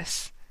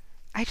purpose.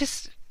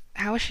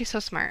 How is she so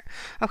smart?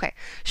 Okay.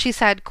 She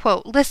said,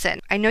 quote,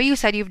 "Listen, I know you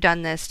said you've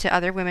done this to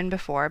other women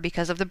before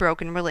because of the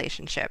broken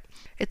relationship.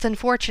 It's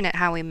unfortunate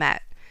how we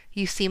met.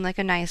 You seem like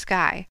a nice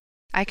guy.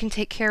 I can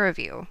take care of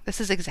you." This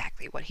is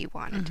exactly what he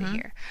wanted to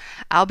hear.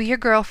 "I'll be your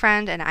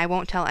girlfriend and I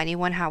won't tell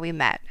anyone how we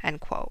met,"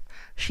 end quote.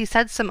 She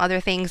said some other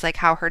things like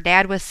how her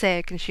dad was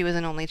sick and she was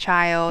an only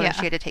child and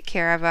she had to take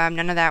care of him.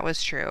 None of that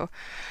was true.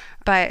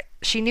 But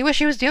she knew what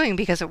she was doing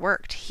because it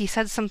worked. He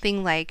said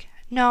something like,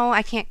 "No,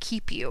 I can't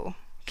keep you."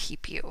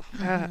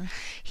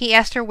 He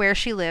asked her where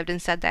she lived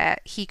and said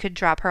that he could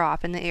drop her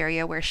off in the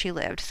area where she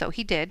lived, so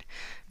he did.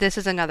 This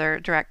is another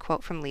direct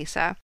quote from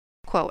Lisa.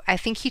 Quote, "I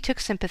think he took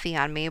sympathy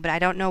on me, but I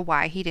don't know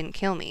why he didn't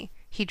kill me.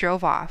 He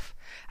drove off.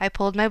 I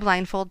pulled my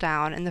blindfold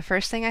down, and the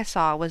first thing I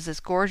saw was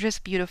this gorgeous,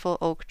 beautiful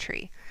oak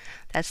tree.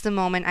 That's the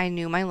moment I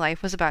knew my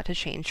life was about to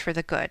change for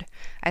the good.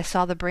 I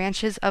saw the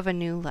branches of a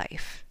new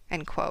life."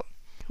 End quote.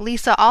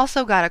 Lisa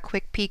also got a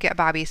quick peek at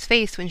Bobby's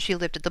face when she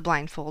lifted the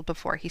blindfold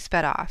before he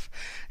sped off.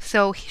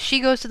 So she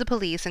goes to the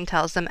police and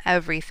tells them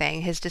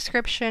everything, his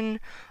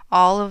description,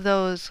 all of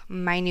those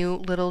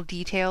minute little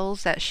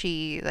details that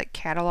she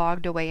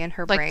cataloged away in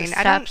her brain. Like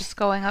the steps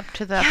going up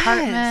to the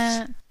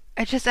apartment.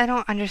 I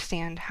don't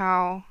understand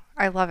how.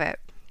 I love it.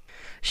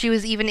 She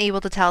was even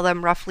able to tell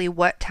them roughly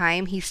what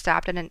time he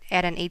stopped at an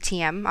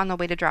ATM on the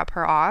way to drop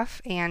her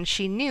off, and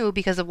she knew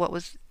because of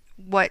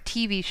what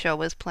TV show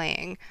was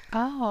playing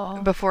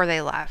before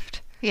they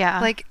left. Yeah.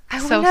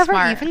 I would never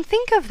even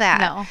think of that.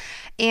 No.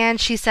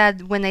 And she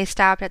said when they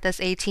stopped at this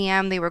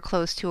ATM, they were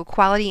close to a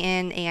Quality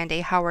Inn and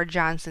a Howard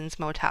Johnson's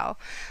motel.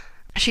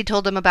 She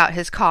told them about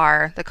his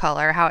car, the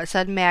color, how it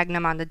said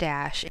Magnum on the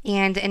dash,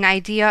 and an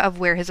idea of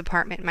where his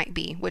apartment might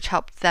be, which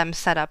helped them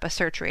set up a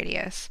search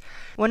radius.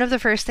 One of the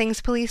first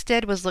things police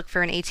did was look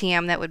for an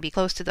ATM that would be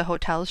close to the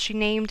hotels she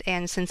named,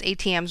 and since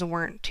ATMs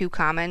weren't too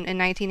common in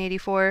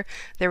 1984,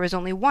 there was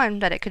only one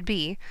that it could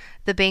be.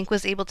 The bank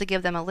was able to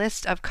give them a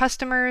list of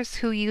customers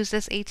who used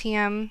this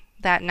ATM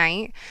that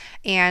night,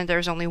 and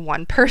there's only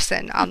one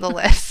person on the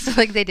list.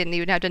 They didn't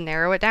even have to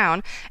narrow it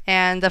down,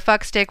 and the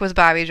fuckstick was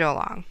Bobby Joe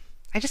Long.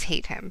 I just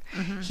hate him.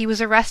 He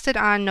was arrested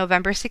on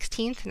November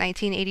 16th,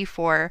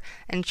 1984,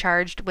 and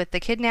charged with the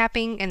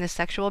kidnapping and the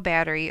sexual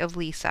battery of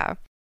Lisa.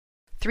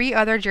 3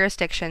 other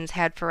jurisdictions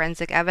had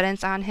forensic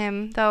evidence on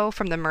him, though,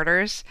 from the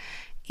murders,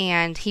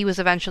 and he was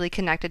eventually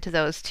connected to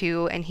those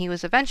 2, and he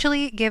was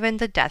eventually given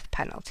the death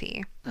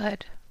penalty.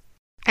 Good.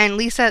 And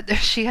Lisa,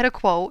 she had a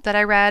quote that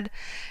I read,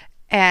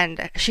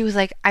 and she was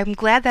like, "I'm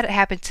glad that it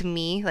happened to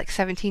me,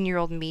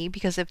 17-year-old me,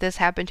 because if this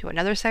happened to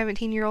another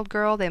 17-year-old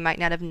girl, they might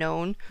not have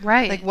known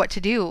what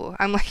to do."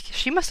 I'm like,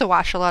 she must have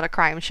watched a lot of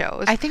crime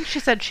shows. I think she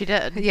said she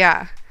did.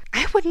 Yeah.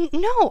 I wouldn't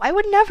know. I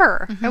would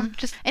never. I would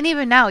just... And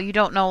even now, you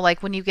don't know,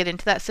 when you get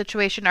into that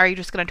situation, are you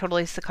just going to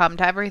totally succumb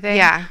to everything?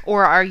 Yeah.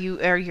 Or are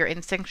your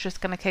instincts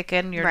just going to kick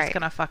in? You're just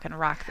going to fucking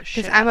rock the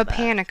shit. Because I'm a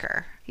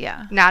panicker.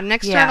 Yeah. Not an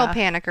external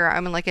panicker.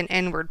 I'm an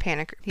inward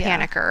panicker.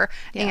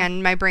 Yeah.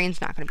 And my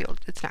brain's not going to be able,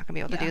 it's not going to be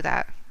able to do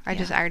that. I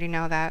already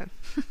know that.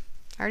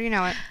 I already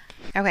know it.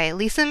 Okay,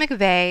 Lisa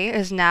McVeigh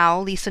is now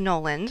Lisa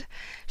Noland.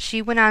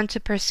 She went on to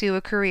pursue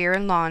a career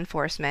in law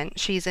enforcement.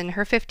 She's in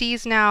her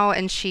 50s now,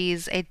 and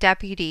she's a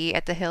deputy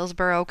at the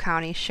Hillsborough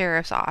County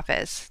Sheriff's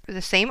Office.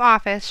 The same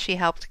office she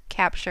helped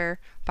capture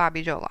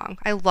Bobby Joe Long.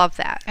 I love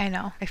that. I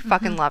know. I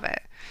fucking love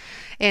it.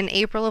 In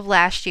April of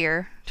last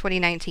year,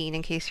 2019,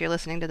 in case you're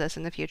listening to this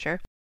in the future,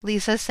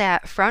 Lisa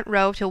sat front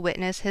row to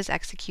witness his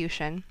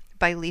execution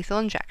by lethal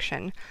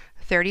injection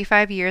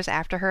 35 years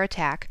after her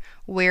attack,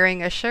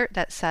 wearing a shirt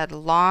that said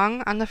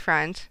 "Long" on the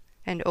front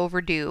and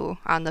 "Overdue"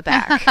 on the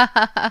back.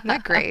 Isn't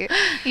that great?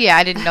 Yeah,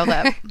 I didn't know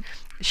that.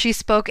 She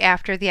spoke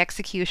after the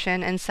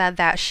execution and said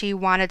that she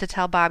wanted to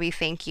tell Bobby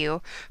thank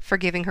you for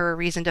giving her a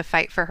reason to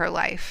fight for her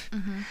life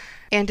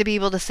and to be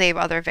able to save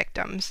other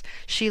victims.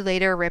 She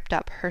later ripped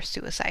up her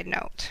suicide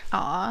note.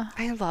 Aw.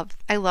 I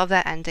love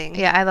that ending.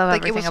 Yeah, I love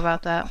everything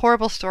about that.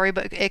 Horrible story,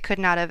 but it could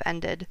not have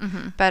ended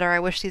better. I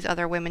wish these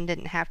other women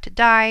didn't have to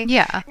die.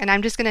 Yeah. And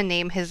I'm just going to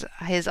name his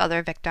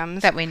other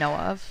victims. That we know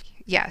of.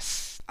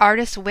 Yes.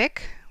 Artis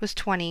Wick was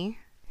 20.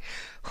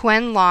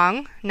 Huen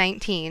Long,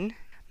 19.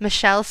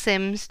 Michelle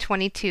Sims,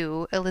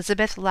 22.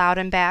 Elizabeth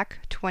Loudenbach,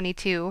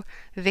 22.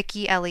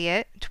 Vicky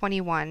Elliott,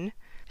 21.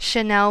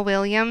 Chanel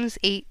Williams,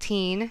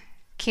 18.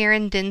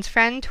 Karen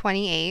Dinsfriend,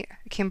 28.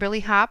 Kimberly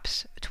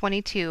Hops,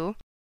 22.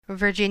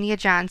 Virginia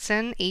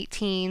Johnson,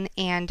 18.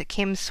 And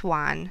Kim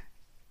Swan,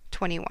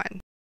 21.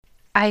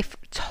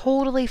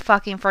 totally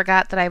fucking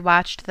forgot that I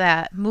watched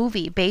that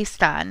movie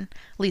based on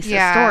Lisa's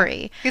Yeah.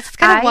 story. It's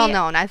kind of well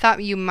known. I thought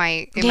it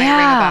might ring a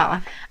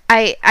bell.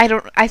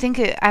 I think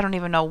I don't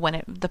even know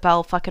when the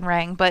bell fucking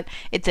rang, but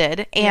it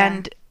did.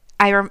 And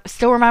I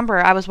still remember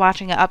I was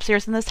watching it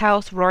upstairs in this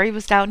house. Rory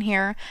was down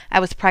here. I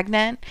was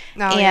pregnant.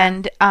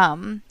 And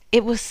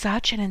it was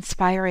such an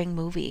inspiring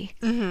movie.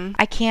 Mm-hmm.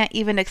 I can't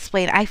even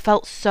explain. I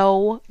felt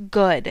so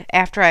good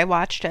after I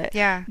watched it.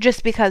 Yeah.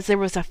 Just because there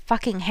was a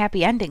fucking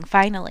happy ending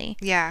finally.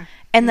 Yeah.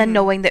 And then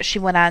knowing that she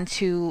went on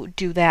to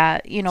do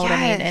that, you know what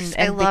I mean? Yes,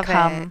 And I love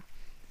become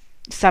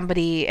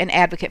somebody, an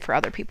advocate for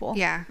other people.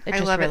 Yeah. I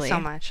love it so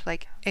much.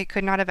 Like, it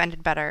could not have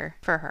ended better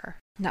for her.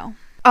 No.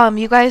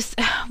 You guys,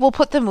 we'll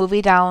put the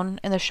movie down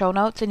in the show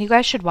notes, and you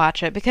guys should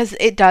watch it because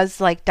it does,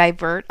 like,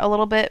 divert a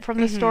little bit from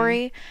the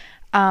story.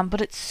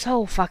 But it's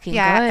so fucking good.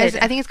 I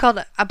think it's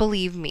called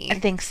Believe Me. I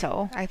think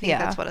so. I think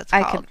that's what it's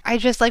called. I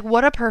just, like,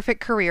 what a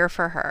perfect career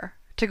for her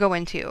to go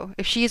into.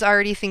 If she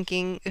already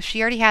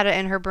had it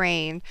in her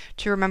brain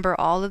to remember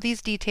all of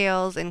these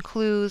details and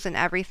clues and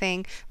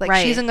everything, like,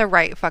 she's in the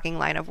right fucking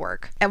line of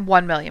work. And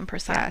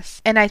 1,000,000%.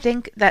 Yes. And I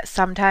think that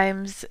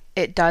sometimes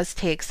it does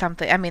take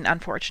something, I mean,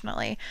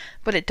 unfortunately,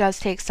 but it does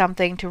take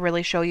something to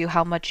really show you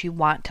how much you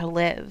want to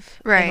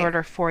live in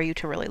order for you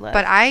to really live.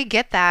 But I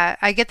get that.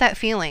 I get that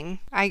feeling.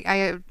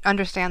 I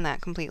understand that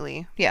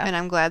completely. Yeah. And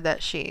I'm glad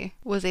that she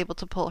was able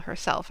to pull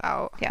herself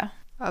out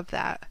of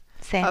that.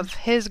 Same. Of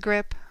his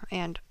grip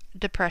and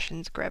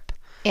depression's grip.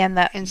 And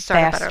that start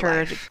a better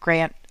bastard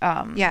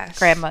life.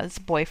 grandma's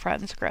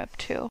boyfriend's grip,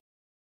 too.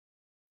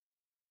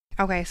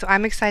 Okay, so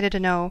I'm excited to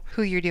know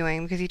who you're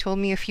doing because you told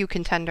me a few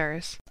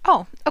contenders.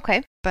 Oh,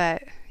 okay.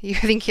 But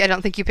I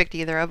don't think you picked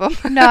either of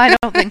them. No, I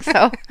don't think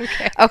so.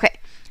 Okay.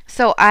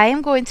 So I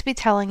am going to be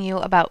telling you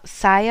about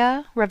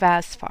Saya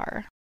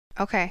Ravasfar.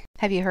 Okay.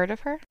 Have you heard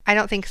of her? I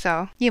don't think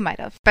so. You might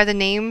have. By the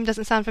name,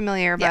 doesn't sound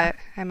familiar, but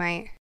I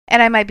might.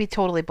 And I might be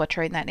totally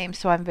butchering that name,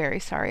 so I'm very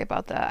sorry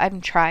about that.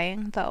 I'm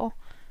trying, though.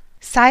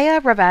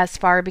 Saya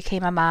Ravasfar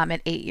became a mom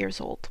at 8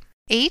 years old.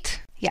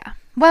 8? Yeah.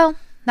 Well,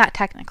 not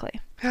technically.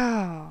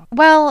 Oh.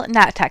 Well,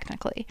 not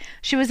technically.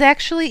 She was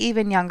actually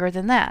even younger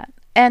than that.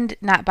 And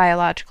not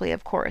biologically,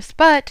 of course,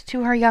 but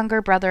to her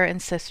younger brother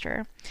and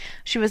sister.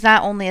 She was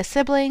not only a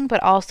sibling,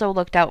 but also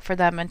looked out for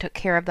them and took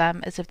care of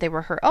them as if they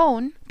were her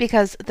own,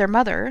 because their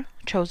mother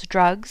chose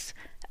drugs,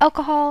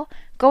 alcohol,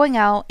 going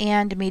out,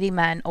 and meeting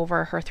men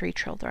over her 3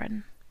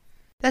 children.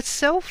 That's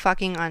so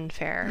fucking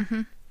unfair.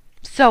 Mm-hmm.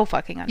 So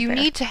fucking unfair. You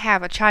need to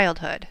have a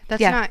childhood.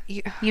 That's not...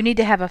 You need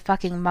to have a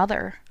fucking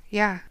mother.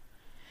 Yeah.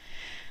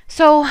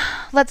 So,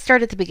 let's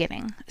start at the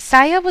beginning.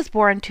 Saya was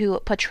born to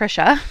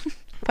Patricia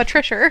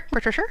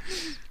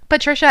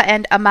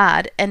and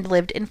Ahmad and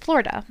lived in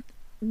Florida.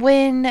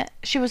 When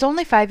she was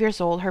only 5 years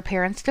old, her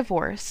parents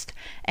divorced,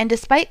 and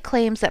despite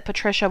claims that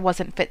Patricia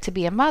wasn't fit to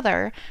be a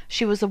mother,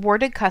 she was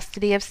awarded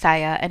custody of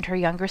Saya and her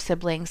younger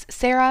siblings,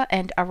 Sarah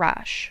and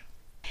Arash.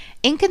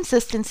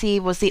 Inconsistency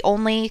was the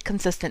only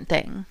consistent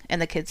thing in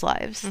the kids'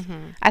 lives.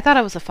 Mm-hmm. I thought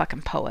I was a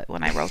fucking poet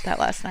when I wrote that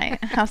last night.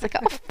 I was like,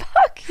 oh,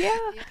 fuck, yeah.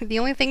 The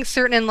only things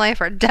certain in life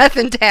are death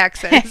and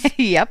taxes.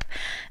 Yep.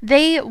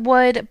 They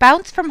would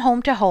bounce from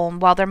home to home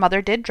while their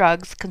mother did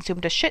drugs,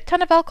 consumed a shit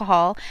ton of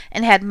alcohol,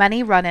 and had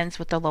many run-ins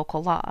with the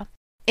local law.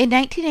 In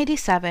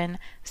 1987,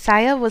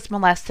 Saya was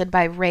molested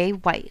by Ray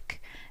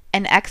Wyke,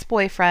 an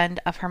ex-boyfriend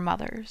of her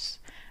mother's.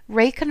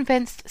 Ray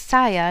convinced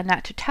Saya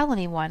not to tell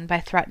anyone by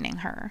threatening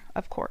her,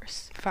 of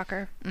course.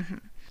 Fucker. Mm-hmm.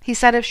 He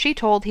said if she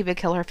told, he would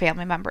kill her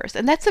family members.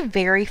 And that's a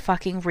very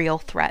fucking real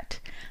threat.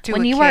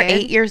 When you are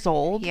 8 years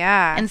old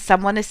and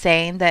someone is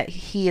saying that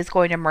he is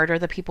going to murder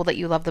the people that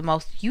you love the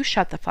most, you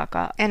shut the fuck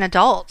up. An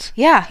adult.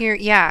 Yeah.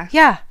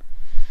 Yeah.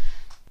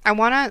 I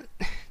want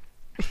to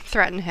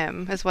threaten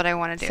him is what I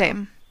want to do.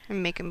 Same.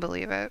 And make him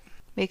believe it.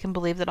 Make him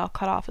believe that I'll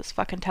cut off his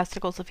fucking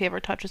testicles if he ever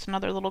touches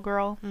another little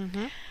girl.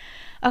 Mm-hmm.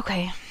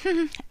 Okay.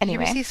 Anyway. You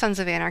ever see Sons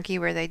of Anarchy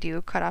where they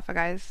do cut off a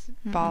guy's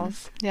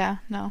balls? Yeah,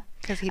 no.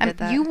 Because he did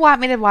that. You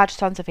want me to watch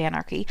Sons of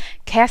Anarchy.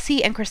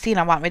 Cassie and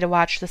Christina want me to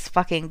watch this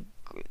fucking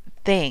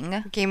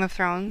thing. Game of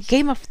Thrones?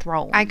 Game of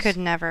Thrones. I could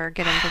never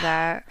get into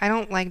that. I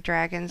don't like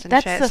dragons and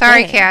That's shit. the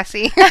Sorry, thing.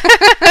 Cassie.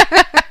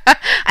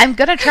 I'm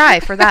gonna try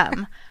for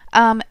them.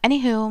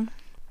 Anywho,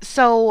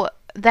 so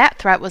that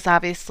threat was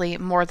obviously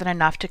more than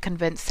enough to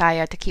convince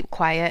Saya to keep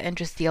quiet and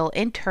just deal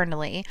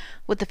internally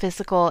with the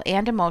physical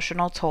and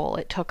emotional toll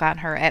it took on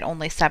her at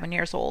only 7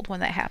 years old when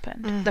that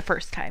happened the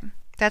first time.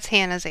 That's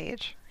Hannah's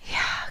age.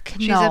 Yeah,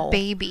 She's a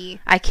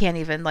baby. I can't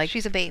even,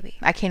 She's a baby.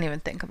 I can't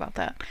even think about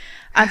that.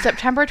 On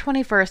September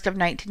 21st of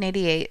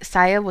 1988,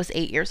 Saya was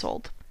 8 years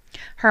old.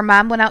 Her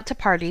mom went out to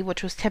party,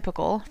 which was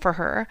typical for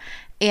her,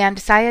 and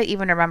Saya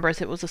even remembers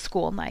it was a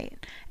school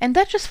night. And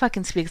that just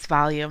fucking speaks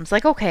volumes.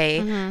 Like, okay,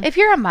 if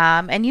you're a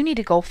mom and you need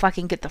to go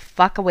fucking get the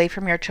fuck away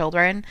from your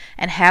children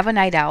and have a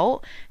night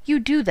out, you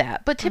do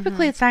that. But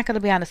typically it's not going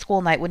to be on a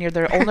school night when you're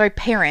their only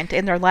parent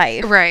in their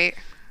life. Right.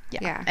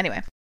 Yeah.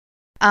 Anyway.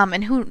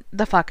 And who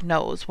the fuck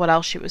knows what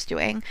else she was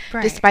doing,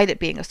 right. despite it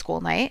being a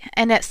school night.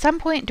 And at some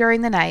point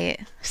during the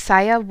night,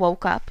 Saya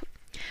woke up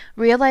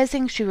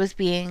realizing she was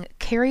being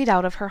carried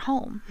out of her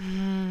home.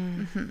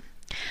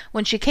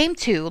 When she came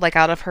to, like,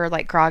 out of her,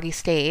 like, groggy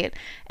state,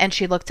 and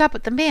she looked up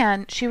at the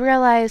man, she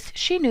realized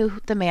she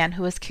knew the man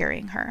who was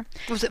carrying her.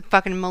 Was it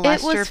fucking molester?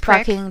 It was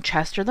prick? fucking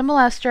Chester the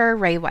molester,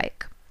 Ray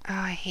Wyke. Oh,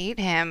 I hate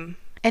him.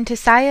 And to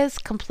Saya's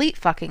complete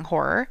fucking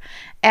horror,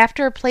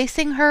 after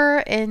placing her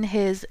in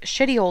his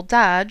shitty old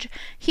Dodge,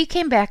 he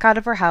came back out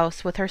of her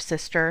house with her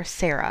sister,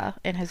 Sarah,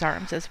 in his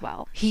arms as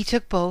well. He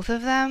took both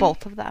of them?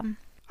 Both of them.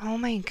 Oh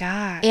my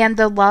God. And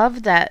the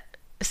love that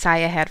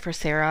Saya had for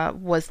Sarah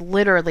was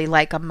literally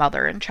like a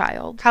mother and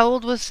child. How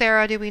old was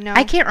Sarah, do we know?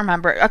 I can't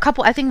remember.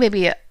 I think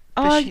maybe,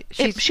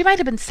 she might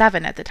have been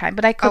 7 at the time,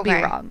 but I could be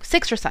wrong.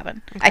 6 or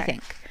 7, I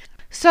think.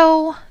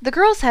 So the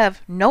girls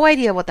have no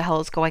idea what the hell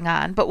is going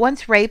on, but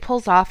once Ray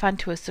pulls off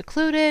onto a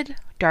secluded,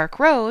 dark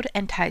road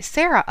and ties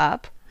Sarah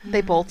up,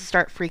 they both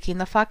start freaking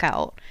the fuck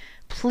out,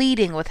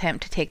 pleading with him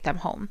to take them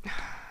home.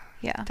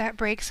 Yeah. That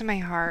breaks my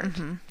heart.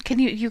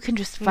 You can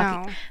just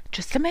fucking,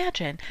 just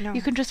imagine. No,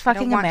 you can just I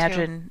don't fucking want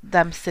imagine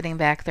them sitting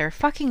back there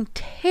fucking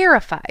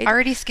terrified.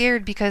 Already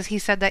scared because he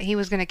said that he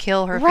was going to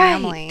kill her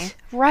family.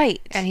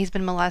 Right. And he's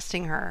been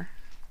molesting her.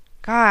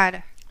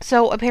 God.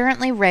 So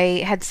apparently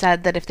Ray had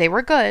said that if they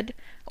were good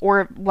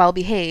or well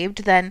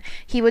behaved, then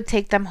he would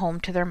take them home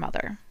to their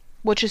mother.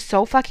 Which is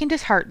so fucking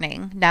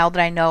disheartening now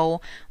that I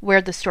know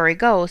where the story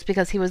goes,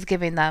 because he was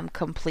giving them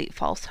complete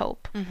false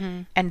hope.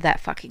 And that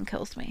fucking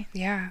kills me.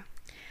 Yeah.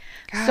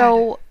 God.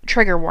 So,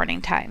 trigger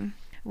warning time.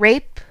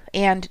 Rape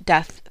and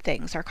death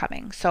things are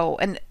coming. So,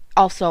 and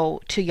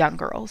also to young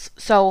girls.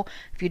 So,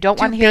 if you don't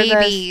want to hear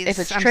this, if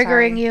it's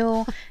triggering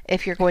you,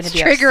 if you're going to be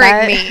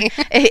triggering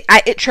upset, me.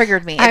 It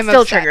triggered me. It I'm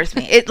still upset. triggers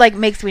me. It like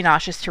makes me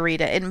nauseous to read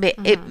it.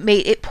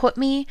 It put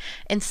me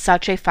in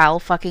such a foul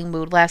fucking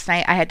mood last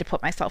night. I had to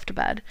put myself to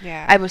bed.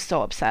 Yeah. I was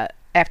so upset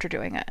after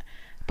doing it.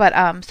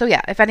 But so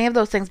yeah, if any of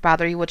those things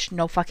bother you, which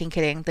no fucking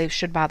kidding, they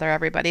should bother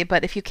everybody.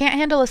 But if you can't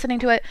handle listening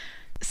to it,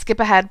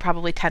 skip ahead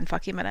probably 10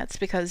 fucking minutes,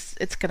 because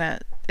it's gonna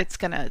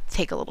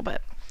take a little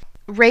bit.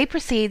 Ray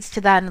proceeds to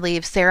then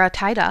leave Sarah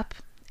tied up,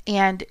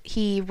 and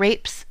he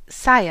rapes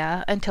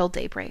Saya until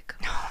daybreak.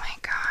 Oh my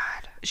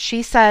God.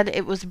 She said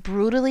it was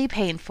brutally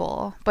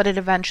painful, but it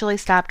eventually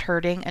stopped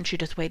hurting, and she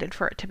just waited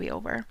for it to be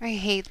over. I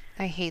hate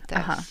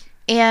this.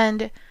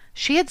 And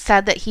she had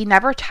said that he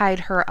never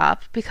tied her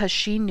up because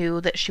she knew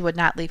that she would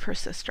not leave her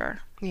sister.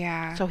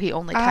 Yeah. So he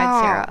only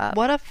tied Sarah up.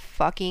 What a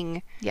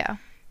fucking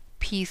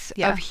piece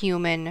of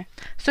human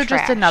So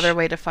trash. just another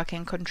way to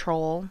fucking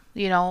control,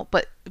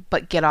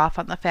 but get off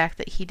on the fact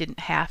that he didn't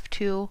have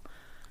to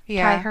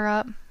tie her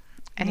up.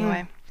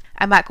 Anyway,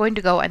 I'm not going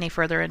to go any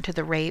further into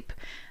the rape.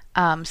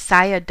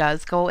 Saya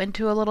does go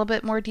into a little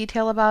bit more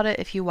detail about it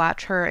if you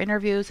watch her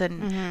interviews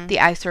and the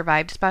I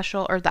Survived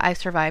special, or the I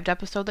Survived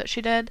episode that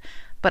she did.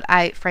 But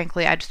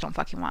frankly, I just don't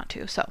fucking want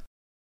to. So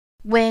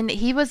when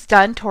he was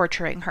done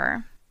torturing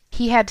her,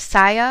 he had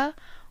Saya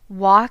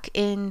walk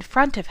in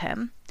front of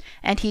him,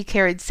 and he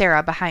carried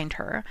Sarah behind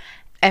her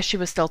as she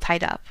was still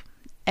tied up,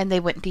 and they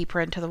went deeper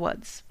into the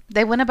woods.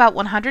 They went about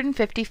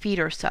 150 feet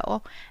or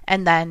so,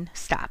 and then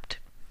stopped.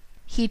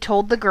 He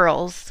told the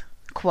girls,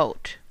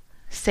 quote,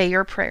 "Say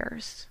your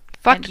prayers."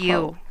 Fuck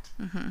you.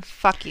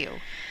 Fuck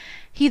you.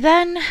 He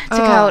then took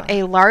out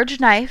a large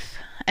knife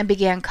and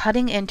began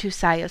cutting into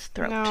Saya's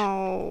throat.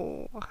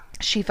 No.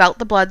 She felt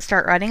the blood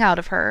start running out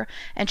of her,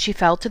 and she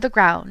fell to the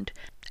ground,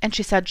 and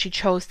she said she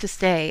chose to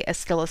stay as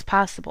still as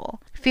possible,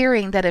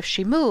 fearing that if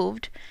she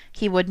moved,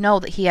 he would know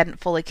that he hadn't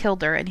fully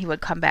killed her and he would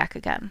come back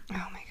again.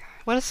 Oh my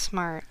God. What a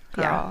smart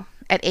girl.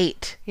 Yeah. At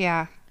 8.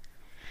 Yeah.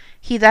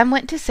 He then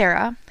went to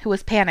Sarah, who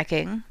was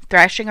panicking,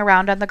 thrashing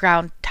around on the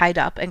ground, tied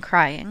up and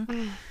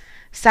crying.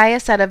 Saya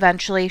said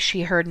eventually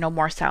she heard no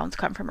more sounds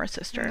come from her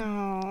sister.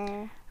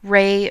 No.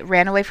 Ray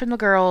ran away from the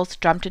girls,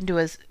 jumped into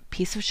his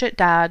piece of shit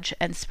Dodge,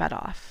 and sped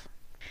off.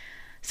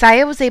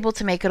 Saya was able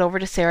to make it over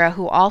to Sarah,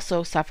 who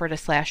also suffered a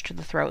slash to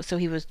the throat, so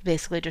he was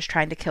basically just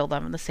trying to kill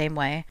them in the same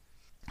way.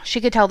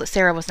 She could tell that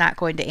Sarah was not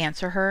going to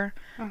answer her,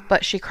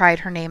 but she cried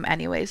her name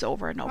anyways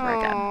over and over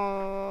again.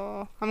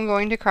 Oh, I'm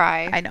going to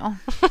cry. I know.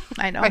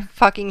 I know. I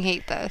fucking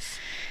hate this.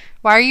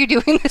 Why are you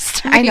doing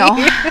this to me? I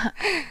know.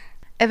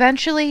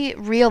 Eventually,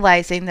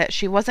 realizing that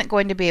she wasn't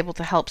going to be able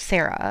to help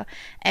Sarah,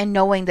 and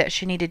knowing that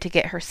she needed to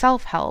get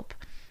herself help,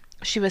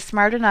 she was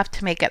smart enough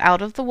to make it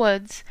out of the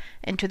woods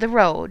into the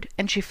road,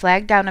 and she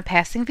flagged down a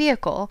passing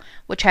vehicle,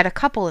 which had a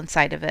couple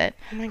inside of it,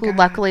 who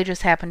luckily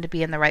just happened to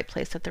be in the right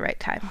place at the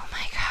right time. Oh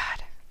my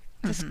God.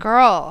 This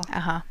girl.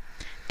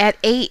 At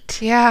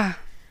 8. Yeah.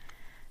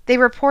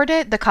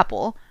 The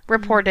couple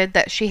reported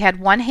that she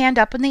had one hand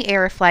up in the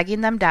air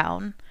flagging them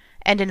down,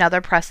 and another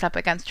pressed up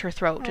against her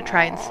throat to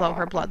try and slow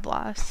her blood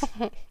loss.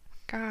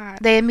 God.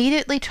 They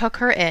immediately took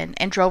her in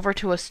and drove her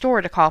to a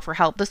store to call for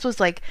help. This was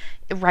like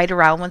right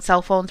around when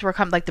cell phones were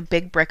coming, like the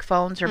big brick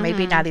phones, or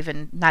maybe not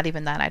even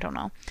then, I don't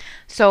know.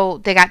 So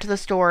they got to the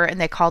store and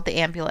they called the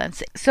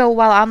ambulance. So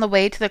while on the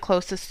way to the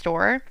closest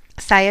store,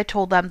 Saya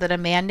told them that a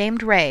man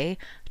named Ray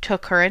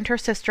took her and her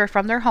sister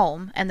from their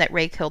home, and that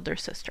Ray killed their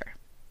sister.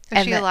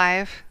 Is she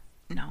alive?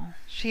 No.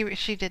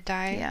 She did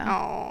die?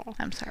 Yeah. Oh.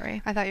 I'm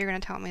sorry. I thought you were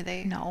going to tell me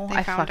they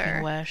I found fucking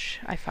her. wish.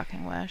 I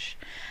fucking wish.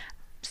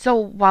 So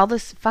while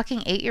this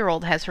fucking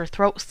 8-year-old has her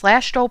throat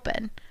slashed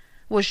open,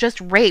 was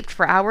just raped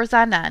for hours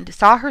on end,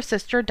 saw her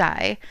sister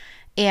die,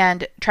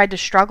 and tried to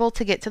struggle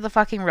to get to the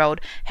fucking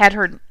road, had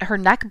her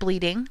neck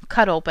bleeding,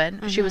 cut open.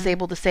 Mm-hmm. She was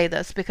able to say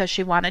this because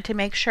she wanted to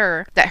make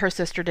sure that her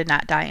sister did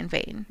not die in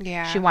vain.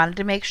 Yeah. She wanted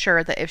to make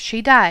sure that if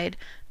she died,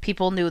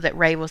 people knew that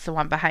Ray was the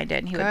one behind it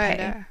and he would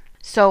pay.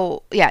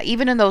 So, yeah,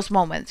 even in those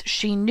moments,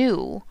 she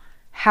knew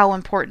how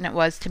important it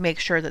was to make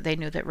sure that they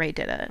knew that Ray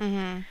did it.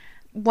 Mm-hmm.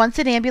 Once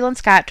an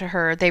ambulance got to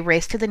her, they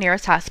raced to the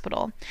nearest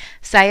hospital.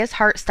 Saya's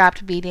heart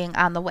stopped beating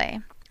on the way.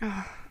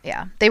 Oh.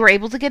 Yeah. They were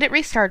able to get it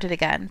restarted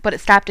again, but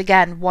it stopped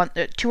again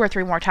 2 or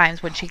 3 more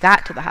times when she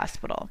got to the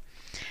hospital.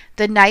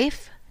 The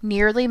knife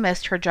nearly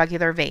missed her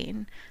jugular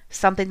vein,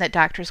 something that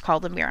doctors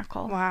called a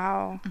miracle.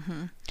 Wow.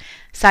 Mm-hmm.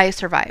 Saya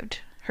survived.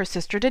 Her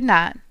sister did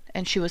not,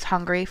 and she was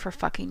hungry for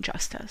fucking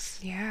justice.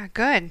 Yeah,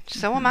 good.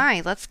 So am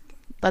I. Let's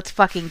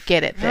fucking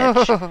get it,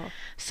 bitch.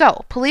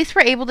 So, police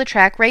were able to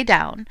track Ray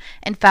down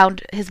and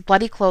found his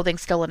bloody clothing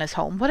still in his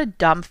home. What a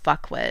dumb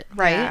fuckwit,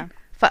 right?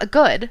 Yeah.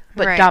 Good,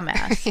 but right.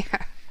 Dumbass.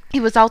 Yeah. He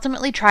was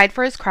ultimately tried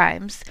for his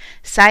crimes,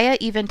 Saya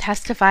even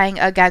testifying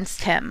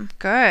against him.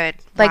 Good.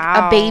 Like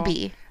wow. a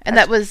baby. And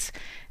that was,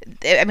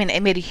 I mean,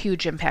 it made a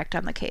huge impact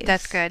on the case.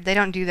 That's good. They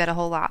don't do that a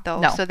whole lot,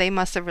 though. No. So they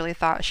must have really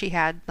thought she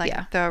had,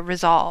 the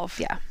resolve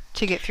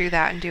to get through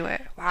that and do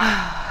it.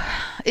 Wow.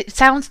 It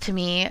sounds to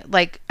me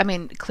like, I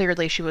mean,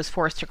 clearly she was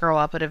forced to grow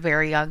up at a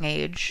very young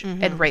age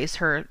and raise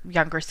her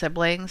younger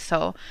siblings.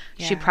 So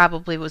she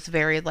probably was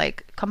very,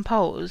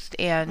 composed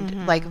and,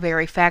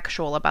 very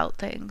factual about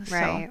things.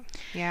 Right. So,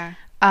 yeah.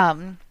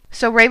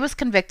 So Ray was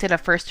convicted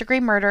of first-degree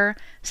murder,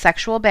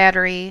 sexual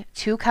battery,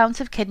 2 counts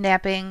of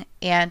kidnapping,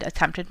 and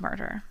attempted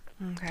murder.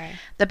 Okay.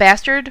 The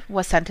bastard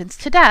was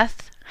sentenced to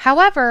death.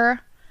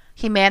 However,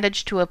 he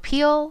managed to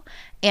appeal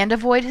and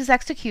avoid his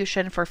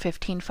execution for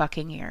 15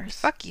 fucking years.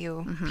 Fuck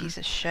you, piece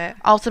of shit.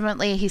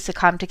 Ultimately, he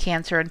succumbed to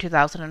cancer in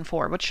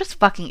 2004, which just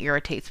fucking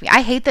irritates me.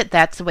 I hate that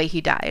that's the way he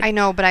died. I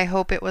know, but I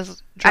hope it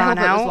was drawn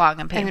out. I hope it was long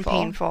and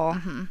painful.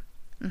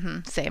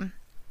 Same.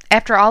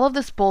 After all of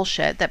this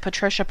bullshit that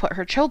Patricia put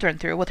her children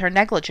through with her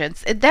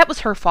negligence, that was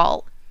her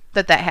fault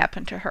that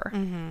happened to her.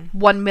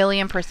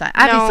 1,000,000%.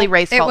 Obviously,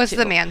 Ray's fault. It was too.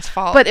 the man's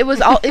fault. But it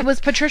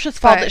was Patricia's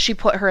fault that she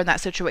put her in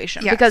that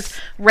situation. Yes. Because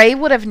Ray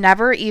would have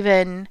never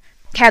even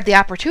had the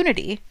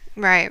opportunity.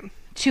 Right.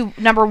 To,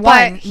 number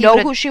one, know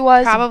who she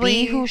was, probably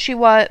be who she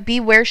was, be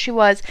where she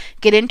was,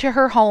 get into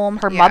her home.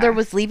 Her mother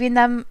was leaving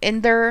them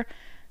in their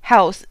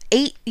house,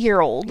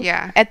 8-year-old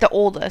at the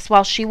oldest,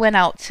 while she went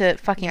out to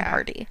fucking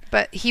party.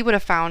 But he would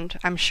have found,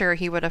 I'm sure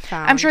he would have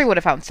found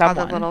someone.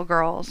 Other little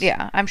girls.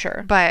 Yeah, I'm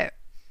sure.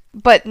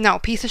 But no,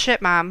 piece of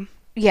shit mom.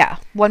 Yeah,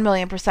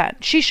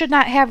 1,000,000%. She should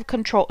not have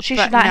control. She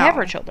should not have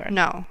her children.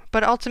 No,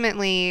 but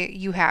ultimately,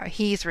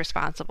 he's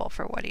responsible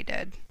for what he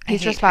did.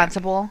 He's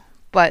responsible,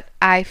 but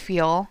I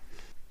feel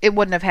it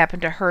wouldn't have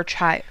happened to her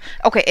child.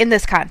 Okay, in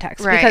this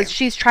context, because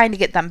she's trying to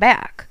get them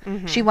back.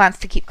 She wants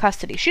to keep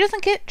custody. She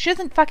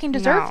doesn't fucking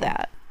deserve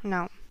that.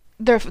 No.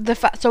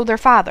 So their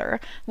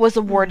father was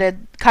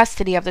awarded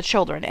custody of the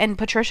children, and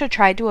Patricia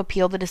tried to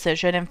appeal the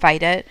decision and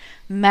fight it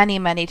many,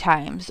 many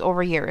times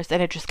over years,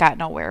 and it just got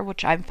nowhere,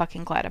 which I'm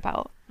fucking glad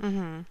about.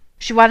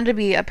 She wanted to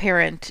be a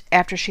parent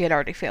after she had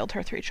already failed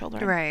her 3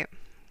 children. Right.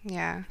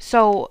 Yeah.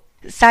 So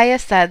Saya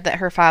said that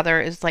her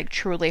father is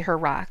truly her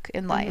rock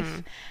in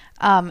life.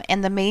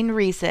 And the main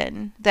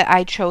reason that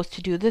I chose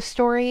to do this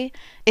story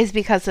is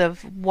because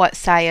of what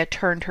Saya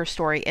turned her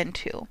story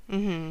into.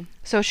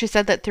 So she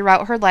said that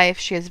throughout her life,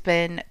 she has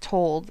been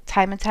told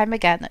time and time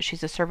again that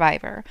she's a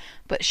survivor,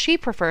 but she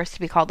prefers to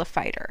be called a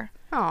fighter.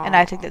 Aww. And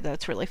I think that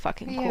that's really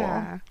fucking cool.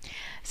 Yeah.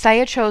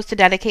 Saya chose to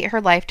dedicate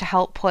her life to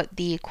help put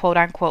the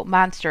quote-unquote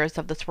monsters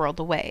of this world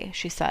away,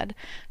 she said.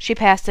 She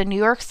passed the New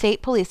York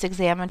State police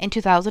exam in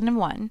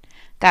 2001,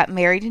 got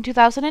married in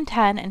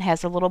 2010, and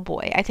has a little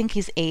boy. I think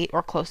he's 8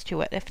 or close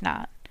to it, if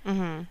not.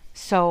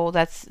 So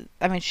that's,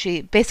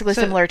 she basically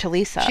similar to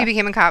Lisa. She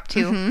became a cop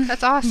too.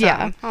 That's awesome.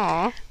 Yeah.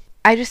 Aww.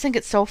 I just think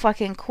it's so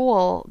fucking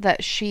cool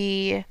that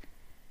she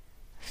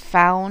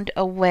found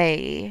a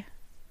way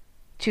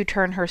to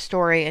turn her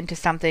story into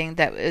something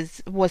that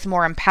was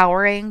more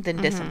empowering than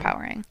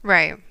disempowering.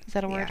 Right. Is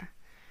that a word?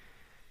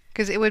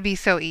 Because it would be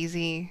so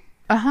easy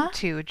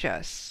to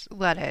just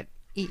let it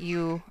eat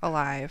you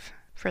alive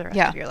for the rest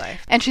of your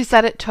life. And she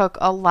said it took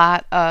a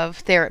lot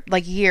of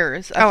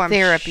years of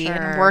therapy sure.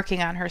 and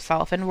working on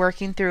herself and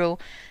working through,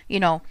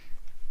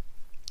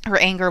 her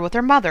anger with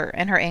her mother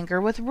and her anger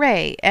with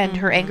Ray and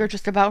her anger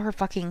just about her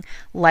fucking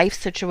life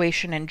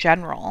situation in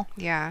general.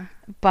 Yeah.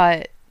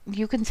 But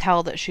you can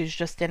tell that she's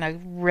just in a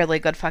really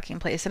good fucking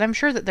place. And I'm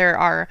sure that there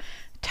are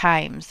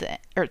I'm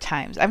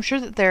sure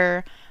that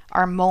there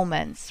are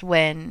moments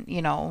when,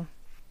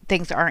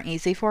 things aren't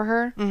easy for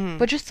her.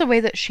 But just the way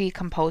that she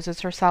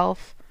composes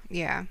herself.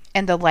 Yeah.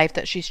 And the life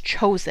that she's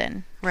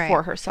chosen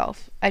for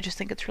herself. I just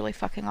think it's really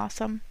fucking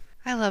awesome.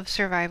 I love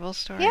survival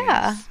stories.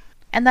 Yeah.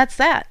 And that's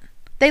that.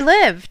 They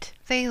lived.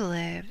 They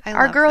lived.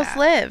 Our love girls that.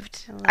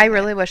 lived. I love I it.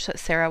 really wish that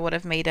Sarah would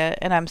have made it,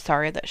 and I'm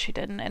sorry that she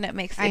didn't. And it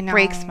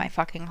breaks my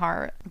fucking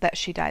heart that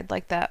she died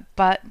like that.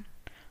 But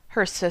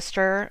her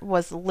sister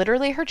was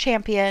literally her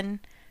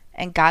champion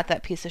and got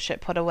that piece of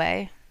shit put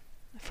away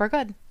for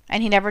good.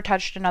 And he never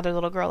touched another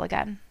little girl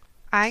again.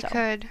 I So.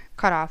 could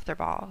cut off their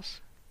balls.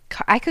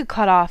 I could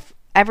cut off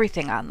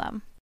everything on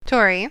them.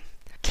 Tori.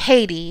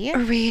 Katie.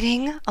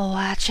 Reading,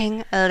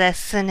 watching,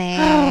 listening.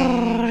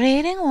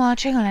 Reading,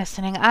 watching,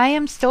 listening. I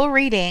am still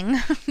reading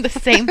the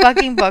same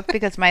fucking book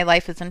because my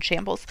life is in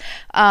shambles.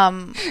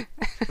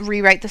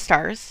 Rewrite the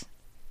Stars.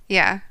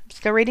 Yeah.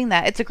 Still reading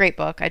that. It's a great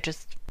book. I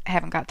just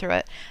haven't got through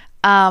it.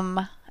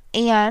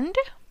 And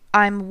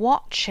I'm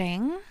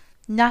watching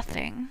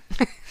nothing.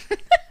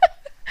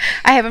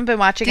 I haven't been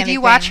watching anything. Did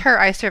you watch her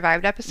I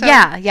Survived episode?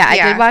 Yeah. I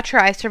did watch her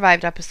I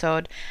Survived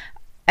episode.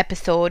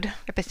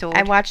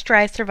 I watched her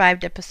I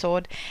Survived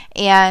episode,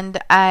 and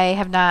I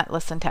have not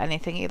listened to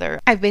anything either.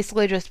 I've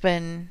basically just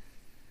been,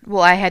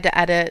 I had to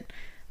edit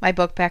my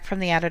book back from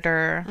the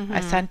editor.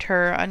 I sent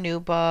her a new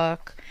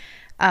book.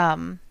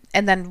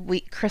 And then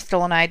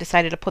Crystal and I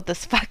decided to put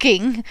this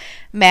fucking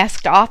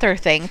masked author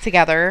thing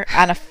together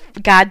on a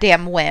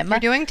goddamn whim. You're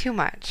doing too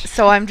much.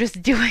 So I'm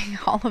just doing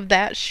all of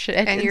that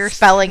shit and you're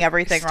spelling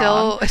everything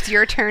wrong. It's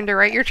your turn to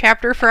write your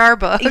chapter for our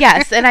book.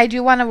 Yes, and I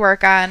do want to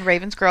work on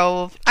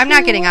Ravensgrove. I'm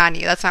not getting on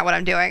you. That's not what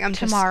I'm doing. I'm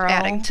tomorrow. Just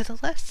adding to the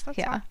list. That's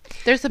Yeah. all.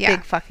 There's a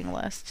big fucking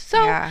list.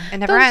 So yeah, it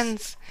never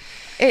ends.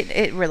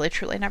 It really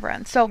truly never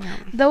ends. So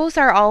those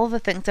are all of the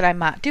things that I'm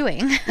not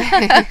doing.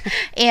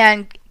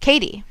 And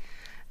Katie.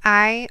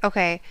 On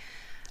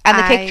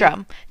the kick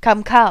drum.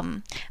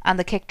 Come. On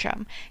the kick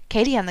drum.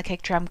 Katie on the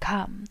kick drum.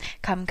 Come.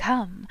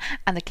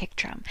 On the kick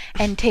drum.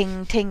 And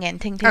ting,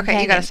 and ting,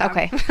 Okay, you gotta stop.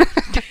 Okay.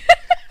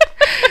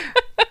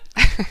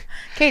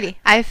 Katie.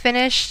 I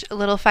finished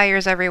Little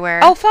Fires Everywhere.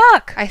 Oh,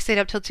 fuck. I stayed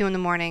up till 2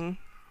 a.m.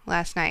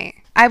 last night.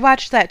 I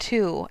watched that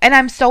too. And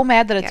I'm so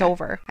mad that it's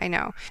over. I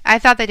know. I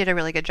thought they did a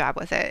really good job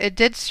with it. It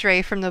did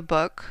stray from the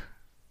book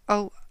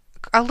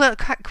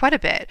quite a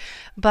bit.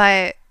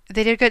 But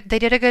they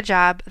did a good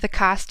job. The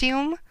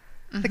costume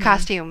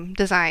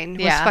design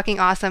was fucking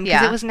awesome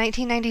because it was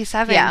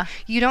 1997. Yeah.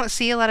 You don't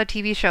see a lot of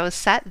TV shows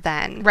set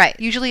then. Right.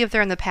 Usually if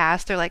they're in the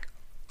past, they're like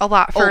a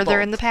lot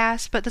further in the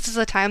past, but this is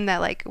a time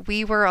that like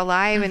we were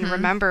alive and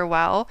remember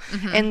well,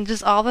 and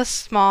just all the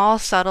small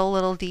subtle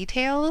little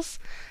details,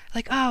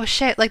 like, oh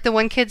shit, like the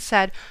one kid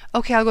said,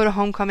 okay, I'll go to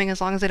homecoming as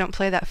long as they don't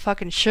play that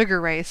fucking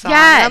Sugar Ray song.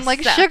 Yes. And I'm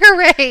like, Sugar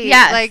Ray.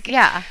 Yes. Like,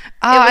 yeah.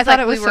 I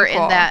thought it was we were so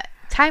cool. in that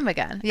time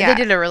again. Yeah.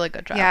 They did a really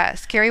good job. Yeah,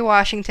 Scary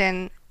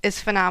Washington is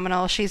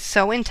phenomenal. She's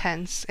so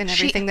intense in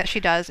everything that she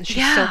does, and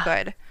she's so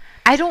good.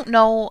 I don't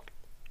know.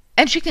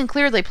 And she can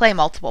clearly play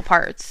multiple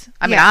parts.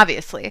 I mean,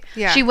 obviously.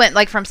 Yeah. She went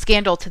like from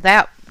Scandal to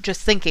that,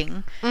 just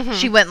thinking.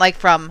 She went like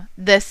from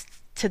this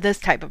to this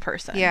type of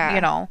person. Yeah.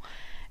 You know?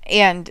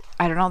 And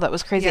I don't know, that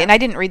was crazy. Yeah. And I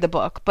didn't read the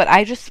book, but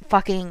I just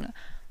fucking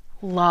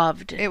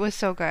loved It was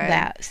so good.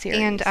 that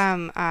series.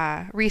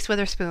 And Reese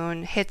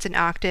Witherspoon hits an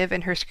octave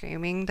in her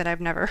screaming that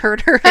I've never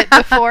heard her hit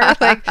before.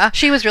 Like,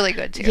 she was really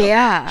good too.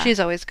 Yeah. She's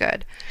always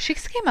good.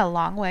 She's came a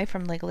long way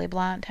from Legally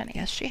Blonde, honey.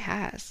 Yes, she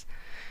has.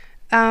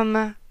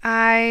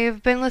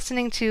 I've been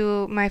listening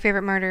to My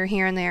Favorite Murder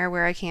here and there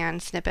where I can,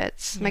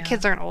 snippets. My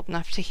kids aren't old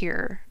enough to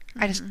hear.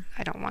 I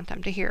don't want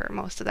them to hear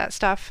most of that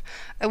stuff.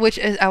 Which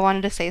is, I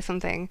wanted to say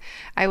something.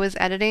 I was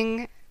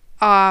editing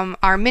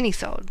our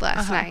mini-sode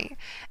last night,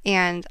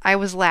 and I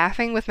was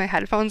laughing with my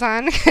headphones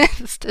on,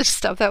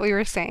 stuff that we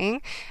were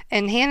saying,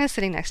 and Hannah's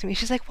sitting next to me.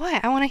 She's like,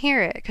 what? I want to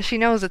hear it, because she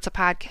knows it's a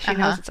podcast. She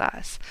knows it's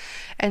us.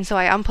 And so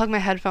I unplug my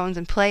headphones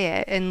and play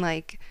it, and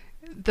like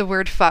the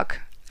word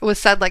fuck was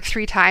said like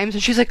 3 times,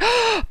 and she's like,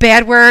 oh,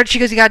 bad word. She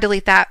goes, you gotta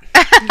delete that.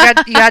 You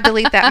gotta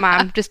delete that,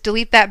 Mom. Just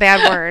delete that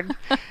bad word.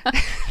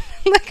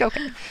 Like,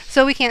 okay.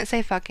 So we can't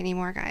say fuck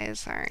anymore, guys.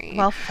 Sorry.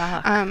 Well,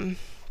 fuck.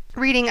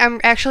 Reading, I'm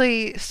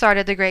actually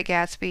started The Great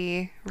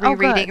Gatsby,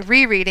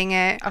 rereading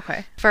it.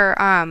 Okay. For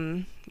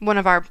one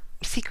of our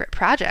secret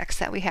projects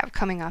that we have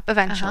coming up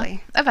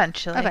eventually.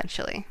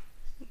 Eventually.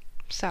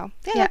 So,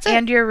 yeah, that's it.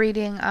 And you're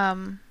reading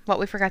What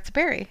We Forgot to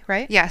Bury,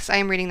 right? Yes, I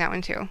am reading that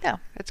one too. Yeah.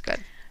 It's good.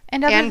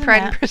 And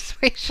Pride and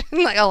Persuasion,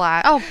 like a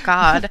lot. Oh,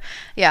 God.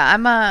 Yeah,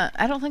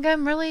 I don't think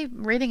I'm really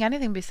reading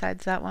anything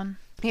besides that one.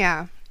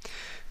 Yeah.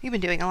 You've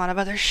been doing a lot of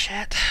other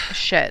shit.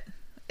 Shit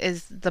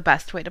is the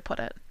best way to put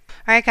it.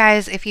 All right,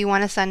 guys, if you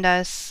want to send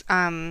us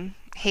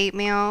hate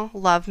mail,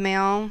 love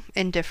mail,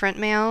 indifferent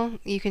mail,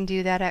 you can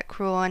do that at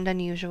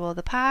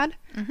cruelandunusualthepod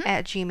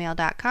at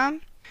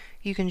gmail.com.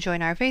 You can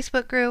join our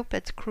Facebook group.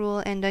 It's Cruel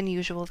and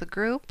Unusual the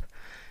group.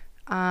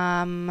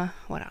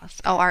 What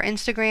else? Oh, our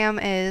Instagram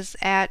is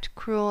at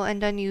Cruel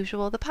and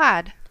Unusual the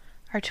pod.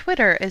 Our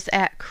Twitter is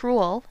at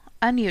Cruel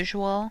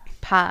Unusual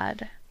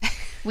Pod.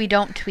 We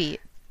don't tweet,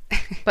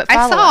 but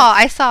follow us.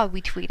 I saw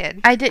we tweeted.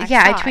 I did.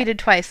 I tweeted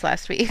twice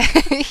last week.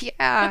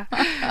 Yeah.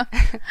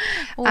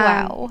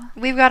 Wow.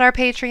 We've got our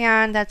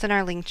Patreon. That's in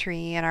our link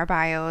tree and our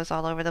bios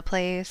all over the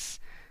place.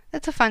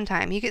 It's a fun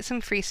time. You get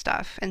some free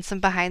stuff and some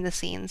behind the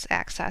scenes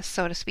access,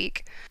 so to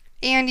speak.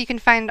 And you can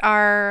find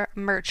our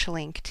merch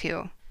link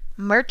too.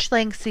 Merch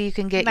link so you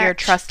can get your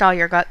Merch. Trust All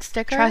Your Guts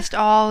sticker. Trust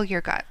all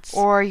your guts.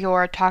 Or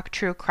your Talk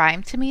True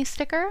Crime to Me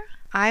sticker.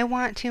 I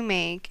want to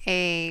make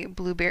a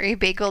blueberry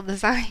bagel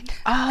design.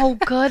 Oh,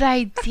 good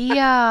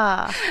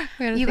idea.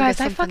 We gotta You think guys,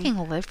 of I something.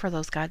 fucking live for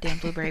those goddamn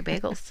blueberry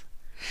bagels.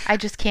 I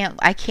can't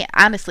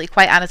honestly,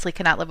 quite honestly,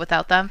 cannot live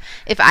without them.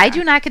 If I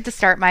do not get to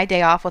start my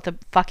day off with a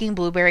fucking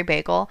blueberry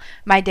bagel,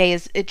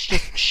 it's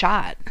just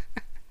shot.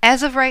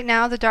 As of right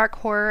now, the dark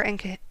horror is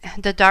me.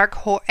 The dark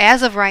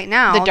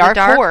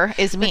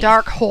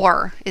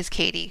whore is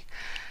Katie.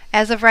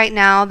 As of right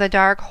now, the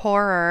Dark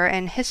Horror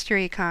and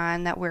History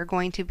Con that we're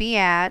going to be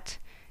at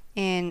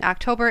in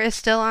October is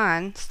still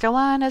on. Still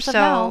on as of So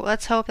now.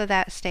 let's hope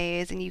that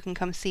stays and you can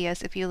come see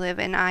us if you live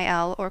in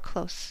IL or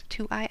close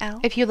to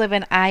IL. If you live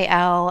in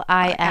ILINOHMI.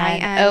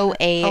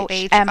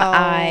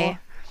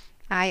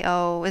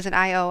 IO. Is it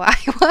IO?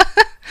 Iowa?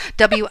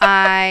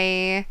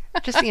 WI.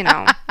 Just, you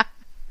know.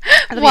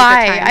 It'll be a good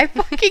Why? time. I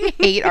fucking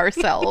hate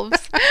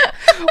ourselves.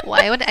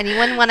 Why would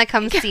anyone want to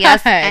come see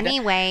us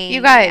anyway?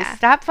 You guys,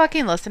 stop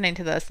fucking listening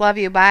to this. Love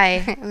you.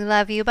 Bye. We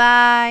love you.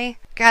 Bye.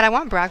 God, I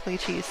want broccoli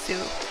cheese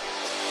soup.